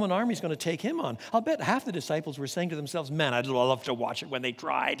 What Roman army is going to take him on? I'll bet half the disciples were saying to themselves, man, I'd love to watch it when they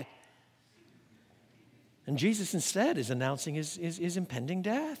tried. And Jesus instead is announcing his impending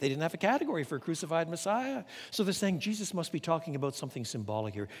death. They didn't have a category for a crucified Messiah. So they're saying Jesus must be talking about something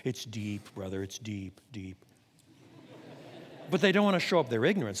symbolic here. It's deep, brother, it's deep, deep. But they don't want to show up their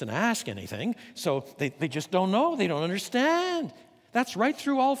ignorance and ask anything, so they just don't know. They don't understand. That's right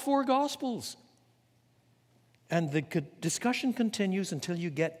through all 4 Gospels. And the discussion continues until you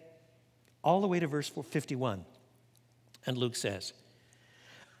get all the way to verse 51. And Luke says,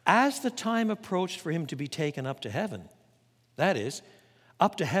 as the time approached for him to be taken up to heaven, that is,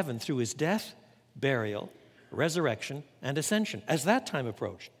 up to heaven through his death, burial, resurrection, and ascension, as that time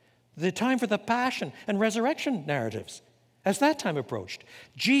approached, the time for the passion and resurrection narratives, as that time approached,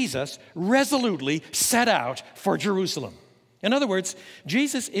 Jesus resolutely set out for Jerusalem. In other words,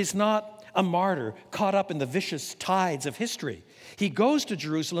 Jesus is not a martyr caught up in the vicious tides of history. He goes to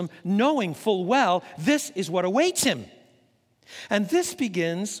Jerusalem knowing full well this is what awaits him. And this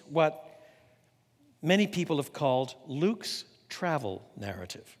begins what many people have called Luke's travel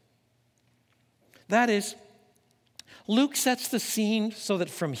narrative. That is, Luke sets the scene so that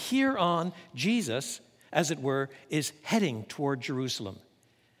from here on, Jesus, as it were, is heading toward Jerusalem.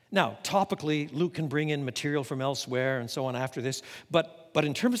 Now, topically, Luke can bring in material from elsewhere and so on after this, but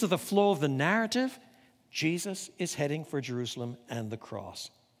in terms of the flow of the narrative, Jesus is heading for Jerusalem and the cross,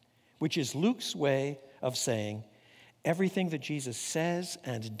 which is Luke's way of saying everything that Jesus says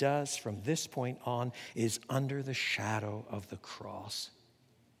and does from this point on is under the shadow of the cross.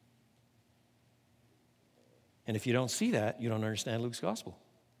 And if you don't see that, you don't understand Luke's gospel.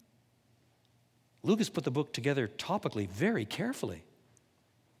 Luke has put the book together topically very carefully.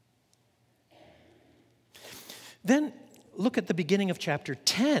 Then look at the beginning of chapter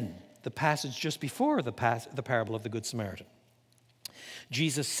 10, the passage just before the parable of the Good Samaritan.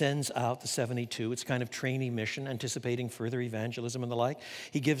 Jesus sends out the 72. It's kind of trainee mission, anticipating further evangelism and the like.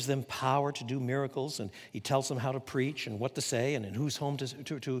 He gives them power to do miracles, and he tells them how to preach and what to say and in whose home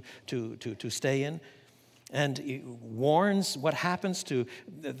to stay in. And he warns what happens to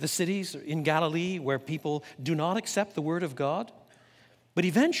the cities in Galilee where people do not accept the word of God. But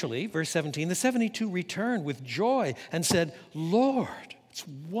eventually, verse 17, the 72 returned with joy and said, Lord, it's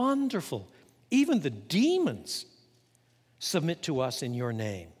wonderful. Even the demons submit to us in your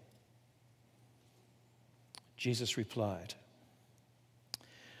name. Jesus replied,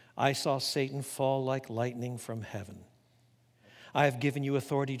 I saw Satan fall like lightning from heaven. I have given you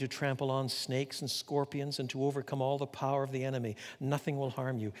authority to trample on snakes and scorpions and to overcome all the power of the enemy. Nothing will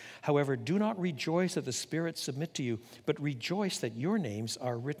harm you. However, do not rejoice that the spirits submit to you, but rejoice that your names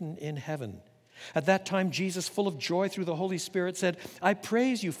are written in heaven. At that time, Jesus, full of joy through the Holy Spirit, said, I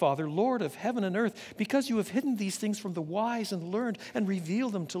praise you, Father, Lord of heaven and earth, because you have hidden these things from the wise and learned and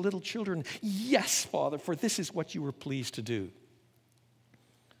revealed them to little children. Yes, Father, for this is what you were pleased to do.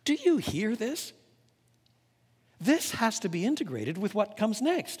 Do you hear this? This has to be integrated with what comes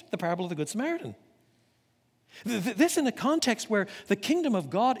next, the parable of the Good Samaritan. This in a context where the kingdom of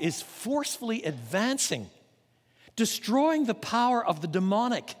God is forcefully advancing, destroying the power of the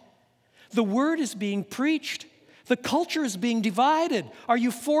demonic. The word is being preached. The culture is being divided. Are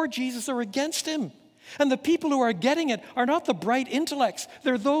you for Jesus or against him? And the people who are getting it are not the bright intellects.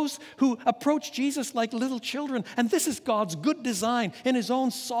 They're those who approach Jesus like little children. And this is God's good design in his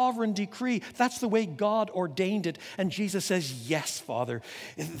own sovereign decree. That's the way God ordained it. And Jesus says, yes, Father,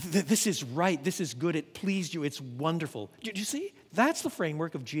 this is right. This is good. It pleased you. It's wonderful. Do you see? That's the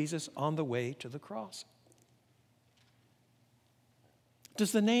framework of Jesus on the way to the cross.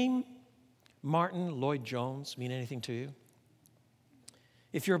 Does the name Martin Lloyd-Jones mean anything to you?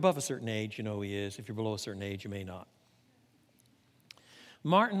 If you're above a certain age, you know who he is. If you're below a certain age, you may not.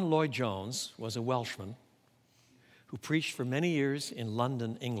 Martin Lloyd-Jones was a Welshman who preached for many years in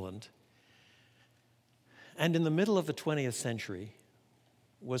London, England, and in the middle of the 20th century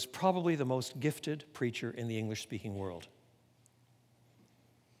was probably the most gifted preacher in the English-speaking world.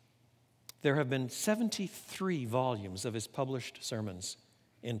 There have been 73 volumes of his published sermons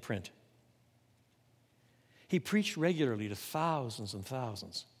in print. He preached regularly to thousands and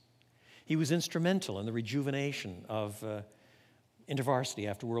thousands. He was instrumental in the rejuvenation of InterVarsity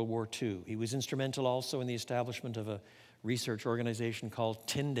after World War II. He was instrumental also in the establishment of a research organization called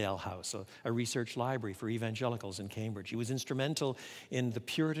Tyndale House, a research library for evangelicals in Cambridge. He was instrumental in the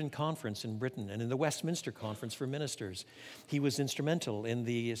Puritan Conference in Britain and in the Westminster Conference for Ministers. He was instrumental in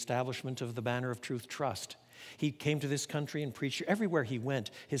the establishment of the Banner of Truth Trust. He came to this country and preached. Everywhere he went,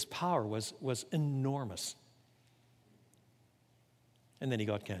 his power was enormous. And then he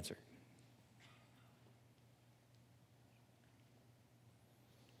got cancer.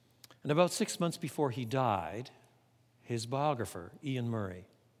 And about 6 months before he died, his biographer, Ian Murray,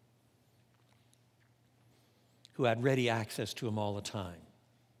 who had ready access to him all the time,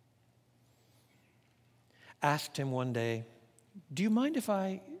 asked him one day, do you mind if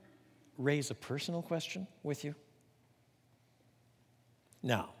I raise a personal question with you?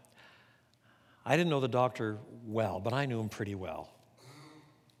 Now, I didn't know the doctor well, but I knew him pretty well.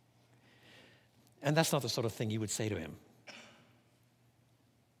 And that's not the sort of thing you would say to him.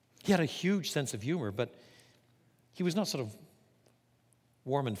 He had a huge sense of humor, but he was not sort of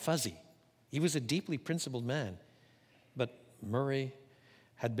warm and fuzzy. He was a deeply principled man. But Murray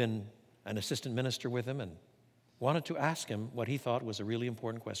had been an assistant minister with him and wanted to ask him what he thought was a really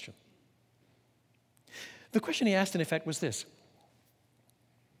important question. The question he asked, in effect, was this: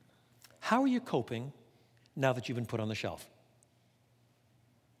 how are you coping now that you've been put on the shelf?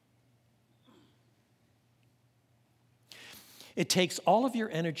 It takes all of your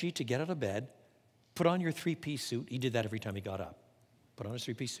energy to get out of bed, put on your three-piece suit. He did that every time he got up. Put on his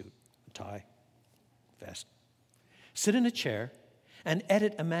three-piece suit, a tie, vest. Sit in a chair and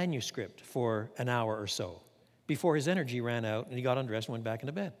edit a manuscript for an hour or so before his energy ran out and he got undressed and went back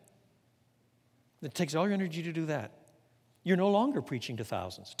into bed. It takes all your energy to do that. You're no longer preaching to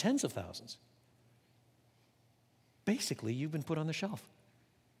thousands, tens of thousands. Basically, you've been put on the shelf.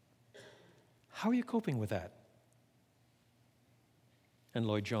 How are you coping with that? And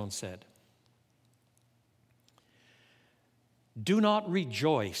Lloyd-Jones said, do not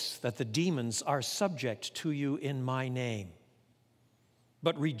rejoice that the demons are subject to you in my name,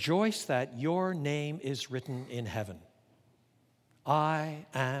 but rejoice that your name is written in heaven. I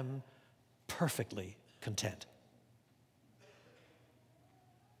am perfectly content.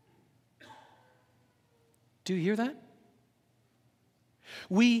 Do you hear that?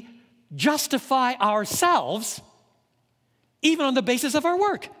 We justify ourselves even on the basis of our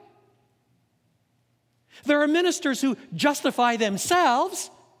work. There are ministers who justify themselves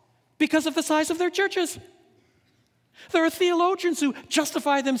because of the size of their churches. There are theologians who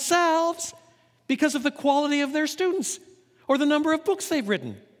justify themselves because of the quality of their students or the number of books they've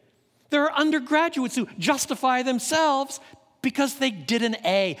written. There are undergraduates who justify themselves because they did an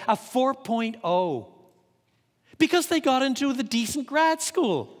A, a 4.0, because they got into the decent grad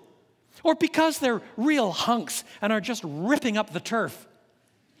school, or because they're real hunks and are just ripping up the turf.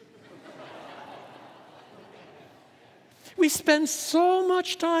 We spend so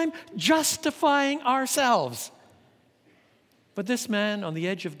much time justifying ourselves. But this man on the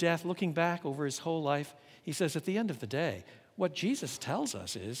edge of death, looking back over his whole life, he says at the end of the day, what Jesus tells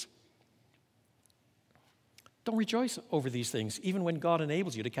us is, don't rejoice over these things, even when God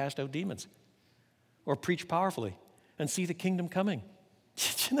enables you to cast out demons. or preach powerfully and see the kingdom coming.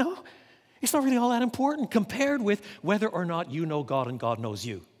 You know, it's not really all that important compared with whether or not you know God and God knows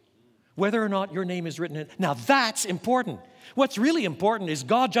you. Whether or not your name is written in. Now that's important. What's really important is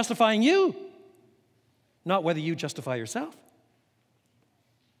God justifying you, not whether you justify yourself.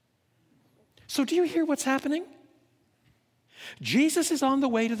 So do you hear what's happening? Jesus is on the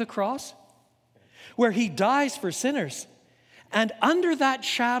way to the cross where he dies for sinners. And under that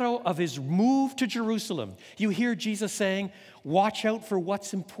shadow of his move to Jerusalem, you hear Jesus saying, watch out for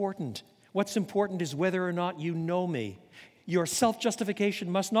what's important. What's important is whether or not you know me. Your self-justification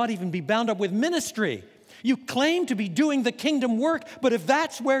must not even be bound up with ministry. You claim to be doing the kingdom work, but if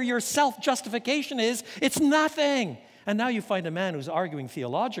that's where your self-justification is, it's nothing. And now you find a man who's arguing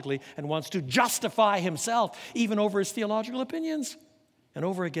theologically and wants to justify himself, even over his theological opinions. And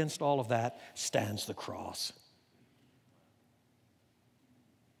over against all of that stands the cross.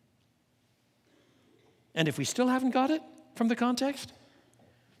 And if we still haven't got it from the context,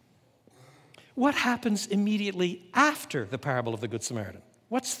 what happens immediately after the parable of the Good Samaritan?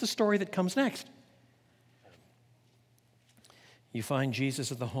 What's the story that comes next? You find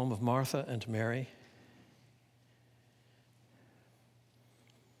Jesus at the home of Martha and Mary.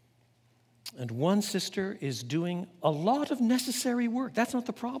 And one sister is doing a lot of necessary work. That's not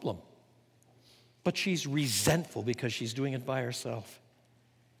the problem. But she's resentful because she's doing it by herself.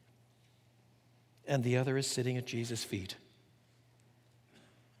 And the other is sitting at Jesus' feet.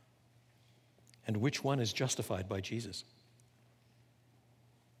 And which one is justified by Jesus?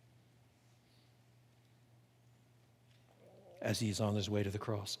 As he is on his way to the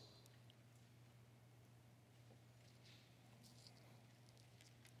cross.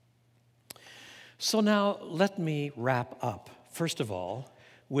 So now let me wrap up, first of all,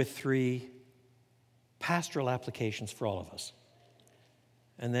 with 3 pastoral applications for all of us.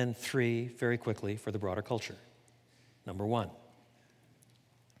 And then 3, very quickly, for the broader culture. Number 1.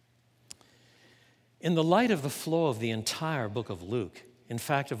 In the light of the flow of the entire book of Luke, in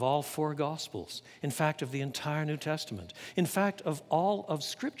fact, of all 4 Gospels, in fact, of the entire New Testament, in fact, of all of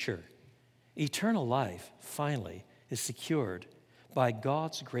Scripture, eternal life, finally, is secured by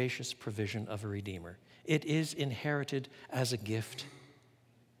God's gracious provision of a Redeemer. It is inherited as a gift.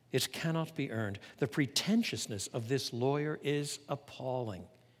 It cannot be earned. The pretentiousness of this lawyer is appalling.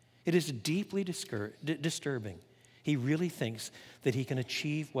 It is deeply disturbing. He really thinks that he can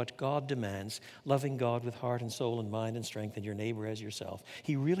achieve what God demands, loving God with heart and soul and mind and strength and your neighbor as yourself.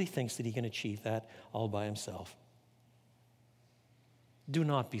 He really thinks that he can achieve that all by himself. Do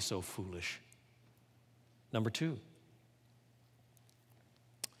not be so foolish. Number 2.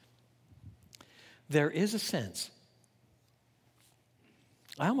 There is a sense,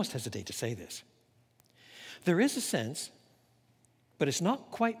 I almost hesitate to say this. There is a sense, but it's not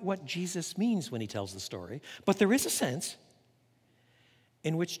quite what Jesus means when he tells the story, but there is a sense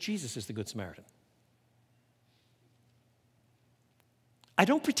in which Jesus is the Good Samaritan. I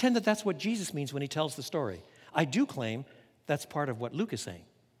don't pretend that that's what Jesus means when he tells the story. I do claim that's part of what Luke is saying.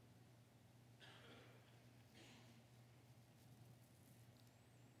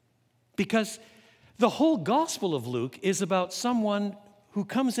 Because the whole Gospel of Luke is about someone who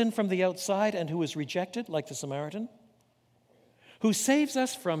comes in from the outside and who is rejected, like the Samaritan, who saves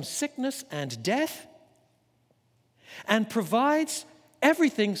us from sickness and death and provides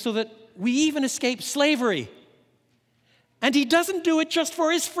everything so that we even escape slavery. And he doesn't do it just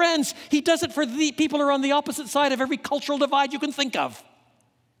for his friends. He does it for the people who are on the opposite side of every cultural divide you can think of.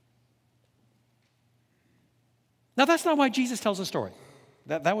 Now, that's not why Jesus tells a story.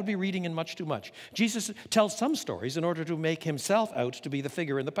 That would be reading in much too much. Jesus tells some stories in order to make himself out to be the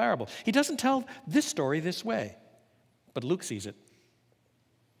figure in the parable. He doesn't tell this story this way, but Luke sees it.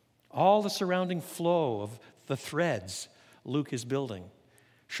 All the surrounding flow of the threads Luke is building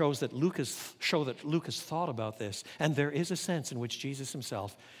show that Luke has thought about this, and there is a sense in which Jesus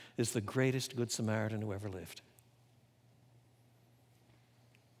himself is the greatest Good Samaritan who ever lived.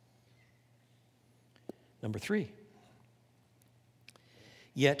 Number 3.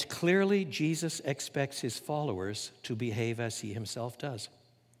 Yet clearly Jesus expects his followers to behave as he himself does.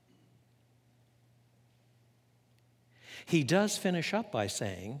 He does finish up by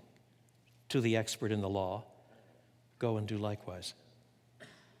saying to the expert in the law, go and do likewise.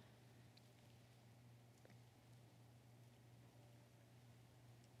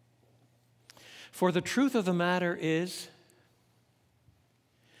 For the truth of the matter is,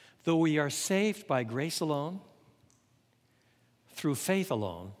 though we are saved by grace alone, through faith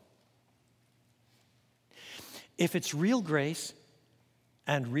alone, if it's real grace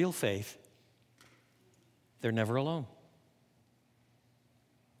and real faith, they're never alone.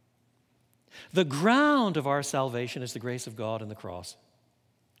 The ground of our salvation is the grace of God in the cross.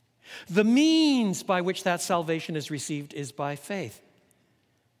 The means by which that salvation is received is by faith.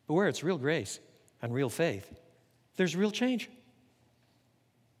 But where it's real grace and real faith, there's real change.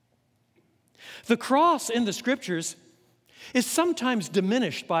 The cross in the Scriptures is sometimes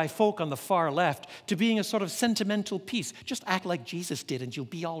diminished by folk on the far left to being a sort of sentimental piece. Just act like Jesus did and you'll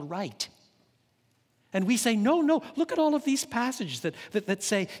be all right. And we say, no, look at all of these passages that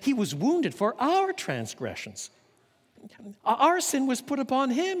say he was wounded for our transgressions. Our sin was put upon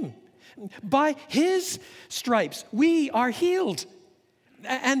him. By his stripes, we are healed.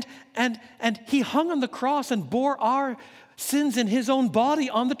 And he hung on the cross and bore our sins in his own body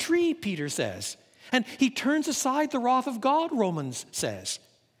on the tree, Peter says. And he turns aside the wrath of God, Romans says.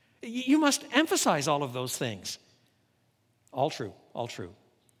 You must emphasize all of those things. All true, all true.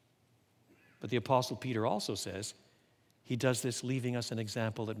 But the Apostle Peter also says he does this leaving us an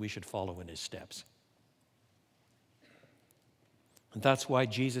example that we should follow in his steps. And that's why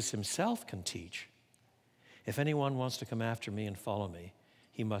Jesus himself can teach, if anyone wants to come after me and follow me,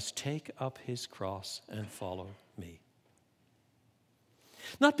 he must take up his cross and follow me.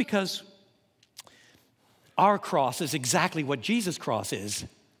 Not because our cross is exactly what Jesus' cross is,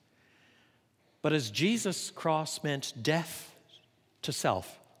 but as Jesus' cross meant death to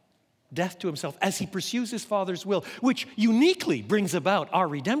self, death to himself, as he pursues his Father's will, which uniquely brings about our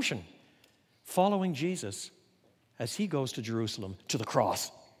redemption, following Jesus as he goes to Jerusalem, to the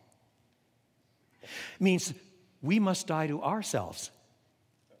cross, means we must die to ourselves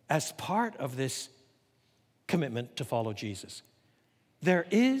as part of this commitment to follow Jesus. There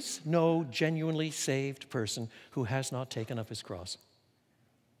is no genuinely saved person who has not taken up his cross.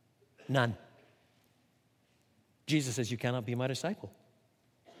 None. Jesus says you cannot be my disciple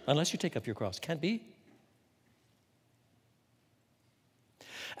unless you take up your cross. Can't be.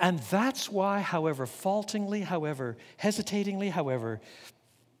 And that's why, however faultingly, however hesitatingly, however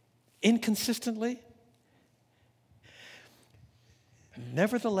inconsistently,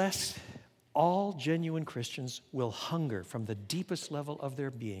 nevertheless, all genuine Christians will hunger from the deepest level of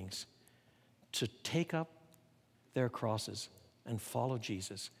their beings to take up their crosses and follow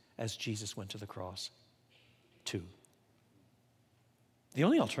Jesus as Jesus went to the cross too. The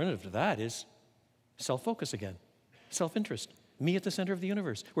only alternative to that is self-focus again, self-interest. Me at the center of the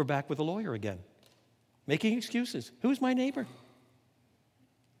universe. We're back with a lawyer again, making excuses. Who's my neighbor?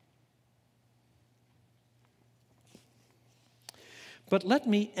 But let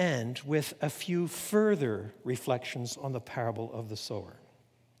me end with a few further reflections on the parable of the sower.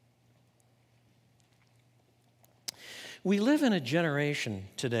 We live in a generation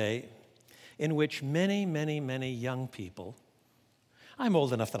today in which many, many, many young people, I'm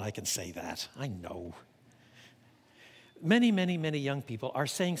old enough that I can say that, I know. Many, many, many young people are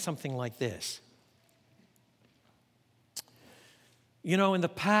saying something like this. You know, in the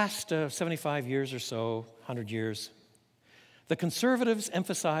past 75 years or so, 100 years, the conservatives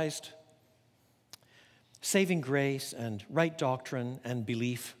emphasized saving grace and right doctrine and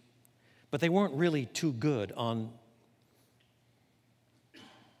belief, but they weren't really too good on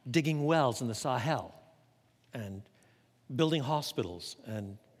digging wells in the Sahel and building hospitals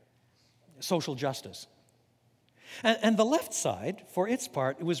and social justice. And the left side, for its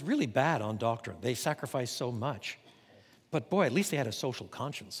part, it was really bad on doctrine. They sacrificed so much. But boy, at least they had a social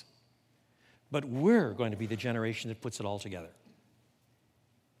conscience. But we're going to be the generation that puts it all together.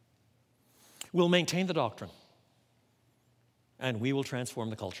 We'll maintain the doctrine, and we will transform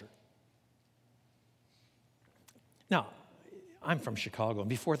the culture. Now, I'm from Chicago, and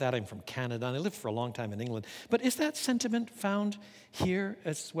before that I'm from Canada, and I lived for a long time in England. But is that sentiment found here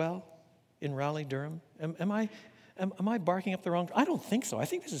as well, in Raleigh, Durham? Am I barking up the wrong? I don't think so. I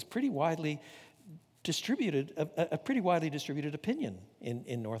think this is pretty widely distributed, a pretty widely distributed opinion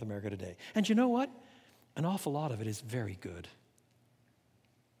in North America today. And you know what? An awful lot of it is very good.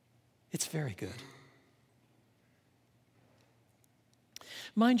 It's very good.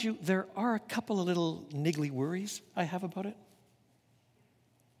 Mind you, there are a couple of little niggly worries I have about it.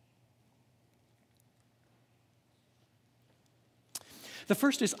 The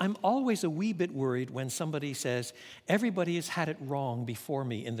first is I'm always a wee bit worried when somebody says, everybody has had it wrong before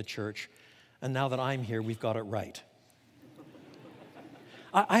me in the church, and now that I'm here, we've got it right.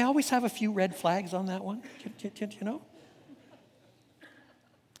 I always have a few red flags on that one, you know?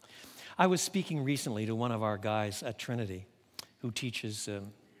 I was speaking recently to one of our guys at Trinity who teaches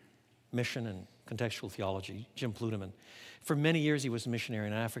mission and contextual theology, Jim Pluteman. For many years, he was a missionary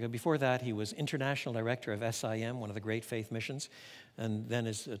in Africa. Before that, he was international director of SIM, one of the great faith missions, and then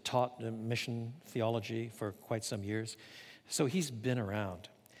has taught mission theology for quite some years. So he's been around.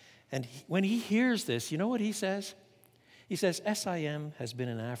 And when he hears this, you know what he says? He says, SIM has been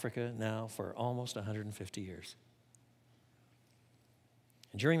in Africa now for almost 150 years.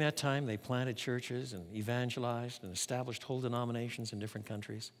 And during that time, they planted churches and evangelized and established whole denominations in different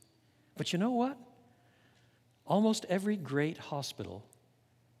countries. But you know what? Almost every great hospital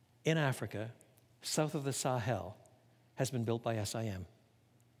in Africa, south of the Sahel, has been built by SIM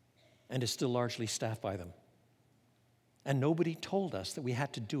and is still largely staffed by them. And nobody told us that we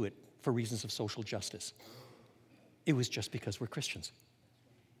had to do it for reasons of social justice. It was just because we're Christians.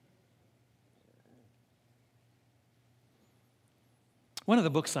 One of the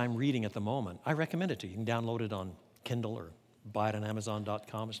books I'm reading at the moment, I recommend it to you. You can download it on Kindle or buy it on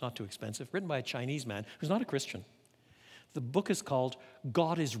Amazon.com. It's not too expensive. Written by a Chinese man who's not a Christian. The book is called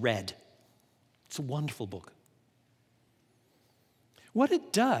God is Red. It's a wonderful book. What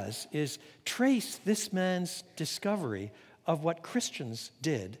it does is trace this man's discovery of what Christians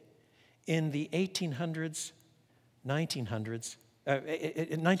did in the 1800s, 1900s,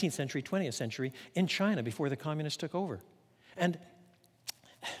 19th century, 20th century in China before the communists took over. And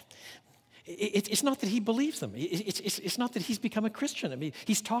it's not that he believes them. It's not that he's become a Christian. I mean,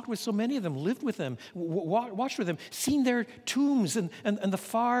 he's talked with so many of them, lived with them, watched with them, seen their tombs and the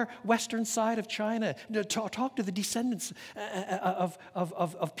far western side of China, talked to the descendants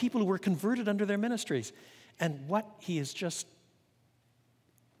of people who were converted under their ministries. And what he is just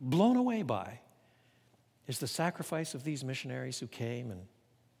blown away by is the sacrifice of these missionaries who came and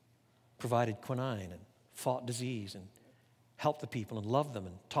provided quinine and fought disease and helped the people and loved them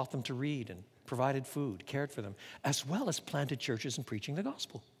and taught them to read and provided food, cared for them, as well as planted churches and preaching the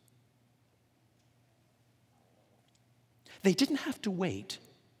gospel. They didn't have to wait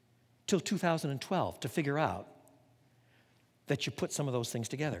till 2012 to figure out that you put some of those things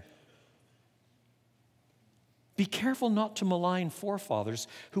together. Be careful not to malign forefathers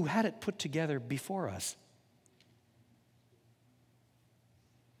who had it put together before us.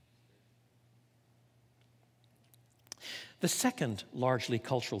 The second largely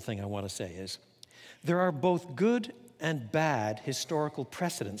cultural thing I want to say is there are both good and bad historical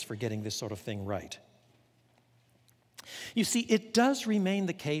precedents for getting this sort of thing right. You see, it does remain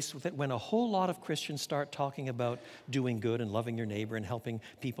the case that when a whole lot of Christians start talking about doing good and loving your neighbor and helping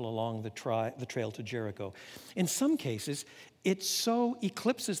people along the trail to Jericho, in some cases, it so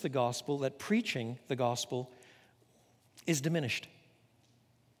eclipses the gospel that preaching the gospel is diminished.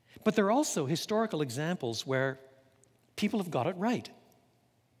 But there are also historical examples where people have got it right.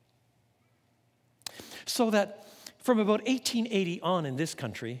 So that from about 1880 on in this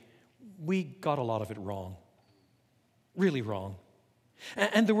country, we got a lot of it wrong. Really wrong.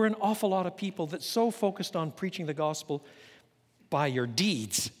 And there were an awful lot of people that so focused on preaching the gospel by your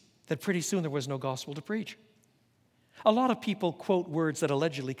deeds that pretty soon there was no gospel to preach. A lot of people quote words that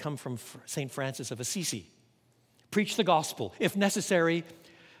allegedly come from St. Francis of Assisi. Preach the gospel. If necessary,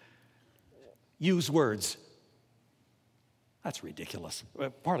 use words. That's ridiculous.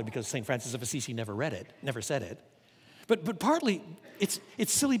 Partly because St. Francis of Assisi never read it, never said it. But partly it's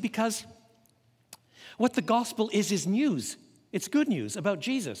silly because what the gospel is news. It's good news about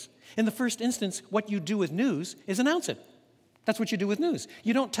Jesus. In the first instance, what you do with news is announce it. That's what you do with news.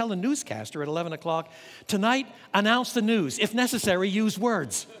 You don't tell a newscaster at 11 o'clock, tonight, announce the news. If necessary, use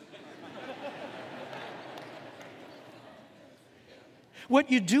words. What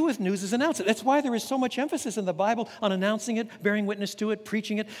you do with news is announce it. That's why there is so much emphasis in the Bible on announcing it, bearing witness to it,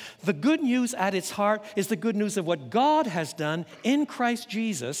 preaching it. The good news at its heart is the good news of what God has done in Christ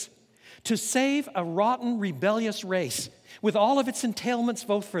Jesus to save a rotten, rebellious race with all of its entailments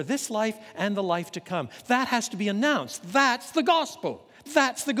both for this life and the life to come. That has to be announced. That's the gospel.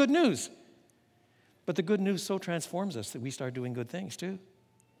 That's the good news. But the good news so transforms us that we start doing good things too.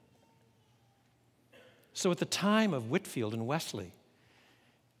 So at the time of Whitefield and Wesley,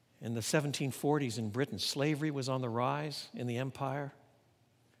 in the 1740s in Britain, slavery was on the rise in the empire.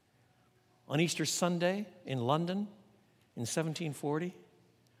 On Easter Sunday in London in 1740,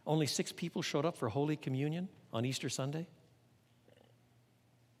 only 6 people showed up for Holy Communion on Easter Sunday.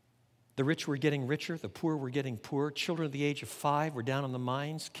 The rich were getting richer, the poor were getting poorer. Children of the age of 5 were down in the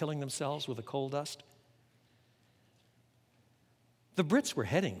mines, killing themselves with the coal dust. The Brits were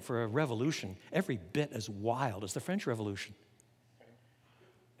heading for a revolution every bit as wild as the French Revolution.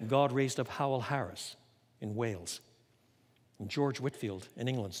 And God raised up Howell Harris in Wales. And George Whitefield in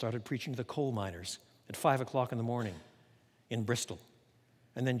England started preaching to the coal miners at 5 o'clock in the morning in Bristol.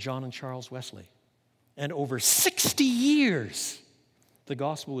 And then John and Charles Wesley. And over 60 years, The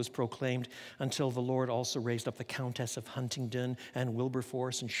gospel was proclaimed until the Lord also raised up the Countess of Huntingdon and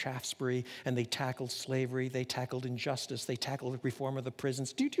Wilberforce and Shaftesbury, and they tackled slavery, they tackled injustice, they tackled the reform of the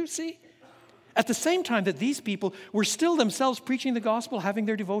prisons. Do you see? At the same time that these people were still themselves preaching the gospel, having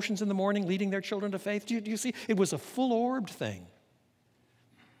their devotions in the morning, leading their children to faith. Do you see? It was a full-orbed thing.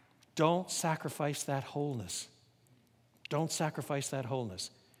 Don't sacrifice that wholeness. Don't sacrifice that wholeness.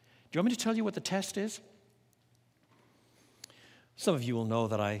 Do you want me to tell you what the test is? Some of you will know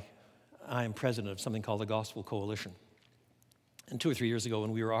that I am president of something called the Gospel Coalition. And 2 or 3 years ago,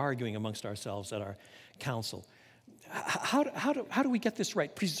 when we were arguing amongst ourselves at our council, how do we get this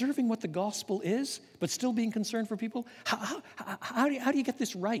right? Preserving what the gospel is, but still being concerned for people? How do you get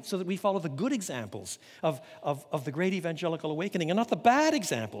this right so that we follow the good examples of the great evangelical awakening and not the bad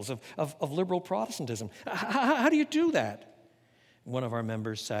examples of liberal Protestantism? How do you do that? One of our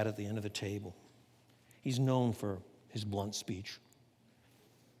members sat at the end of the table. He's known for his blunt speech.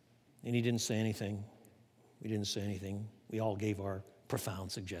 And he didn't say anything. We didn't say anything. We all gave our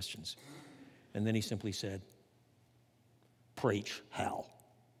profound suggestions. And then he simply said, "Preach hell."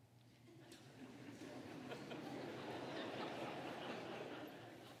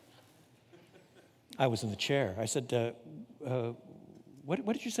 I was in the chair. I said,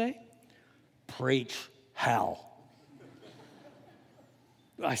 what did you say? "Preach hell."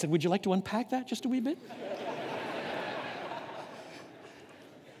 I said, "Would you like to unpack that just a wee bit?"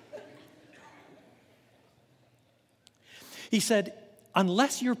 He said,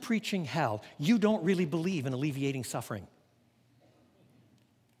 "Unless you're preaching hell, you don't really believe in alleviating suffering.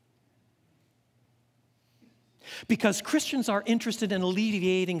 Because Christians are interested in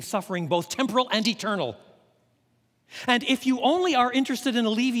alleviating suffering, both temporal and eternal. And if you only are interested in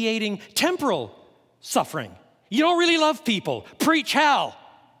alleviating temporal suffering, you don't really love people. Preach hell."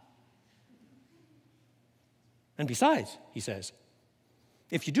 And besides, he says,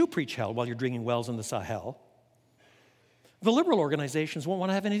 if you do preach hell while you're drinking wells in the Sahel, the liberal organizations won't want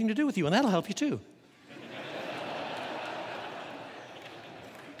to have anything to do with you, and that'll help you too.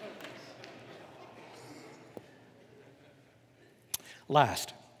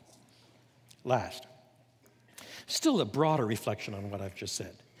 Last, still a broader reflection on what I've just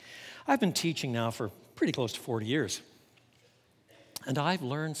said. I've been teaching now for pretty close to 40 years, and I've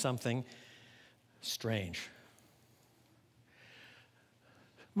learned something strange.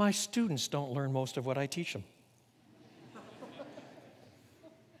 My students don't learn most of what I teach them.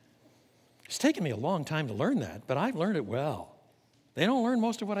 It's taken me a long time to learn that, but I've learned it well. They don't learn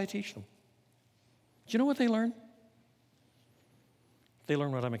most of what I teach them. Do you know what they learn? They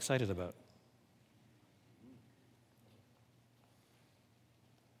learn what I'm excited about.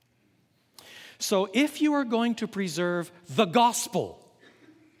 So if you are going to preserve the gospel,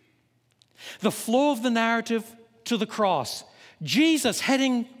 the flow of the narrative to the cross, Jesus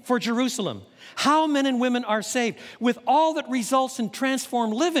heading for Jerusalem, how men and women are saved, with all that results in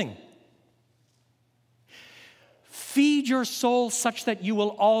transformed living, feed your soul such that you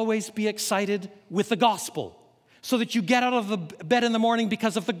will always be excited with the gospel, so that you get out of the bed in the morning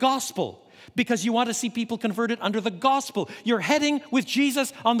because of the gospel, because you want to see people converted under the gospel. You're heading with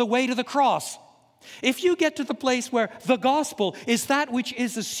Jesus on the way to the cross. If you get to the place where the gospel is that which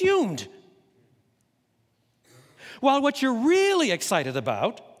is assumed, while what you're really excited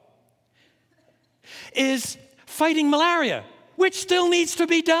about is fighting malaria, which still needs to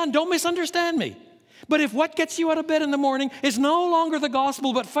be done, don't misunderstand me. But if what gets you out of bed in the morning is no longer the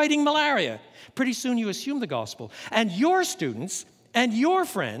gospel but fighting malaria, pretty soon you assume the gospel. And your students and your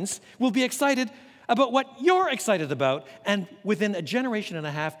friends will be excited about what you're excited about, and within a generation and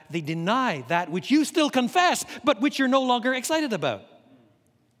a half, they deny that which you still confess, but which you're no longer excited about.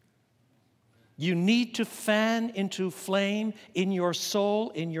 You need to fan into flame in your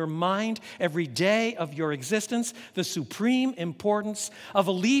soul, in your mind, every day of your existence, the supreme importance of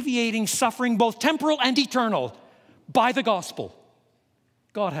alleviating suffering, both temporal and eternal, by the gospel.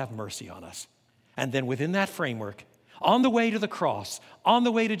 God have mercy on us. And then within that framework, on the way to the cross, on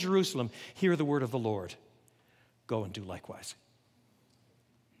the way to Jerusalem, hear the word of the Lord. Go and do likewise.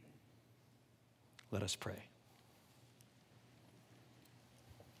 Let us pray.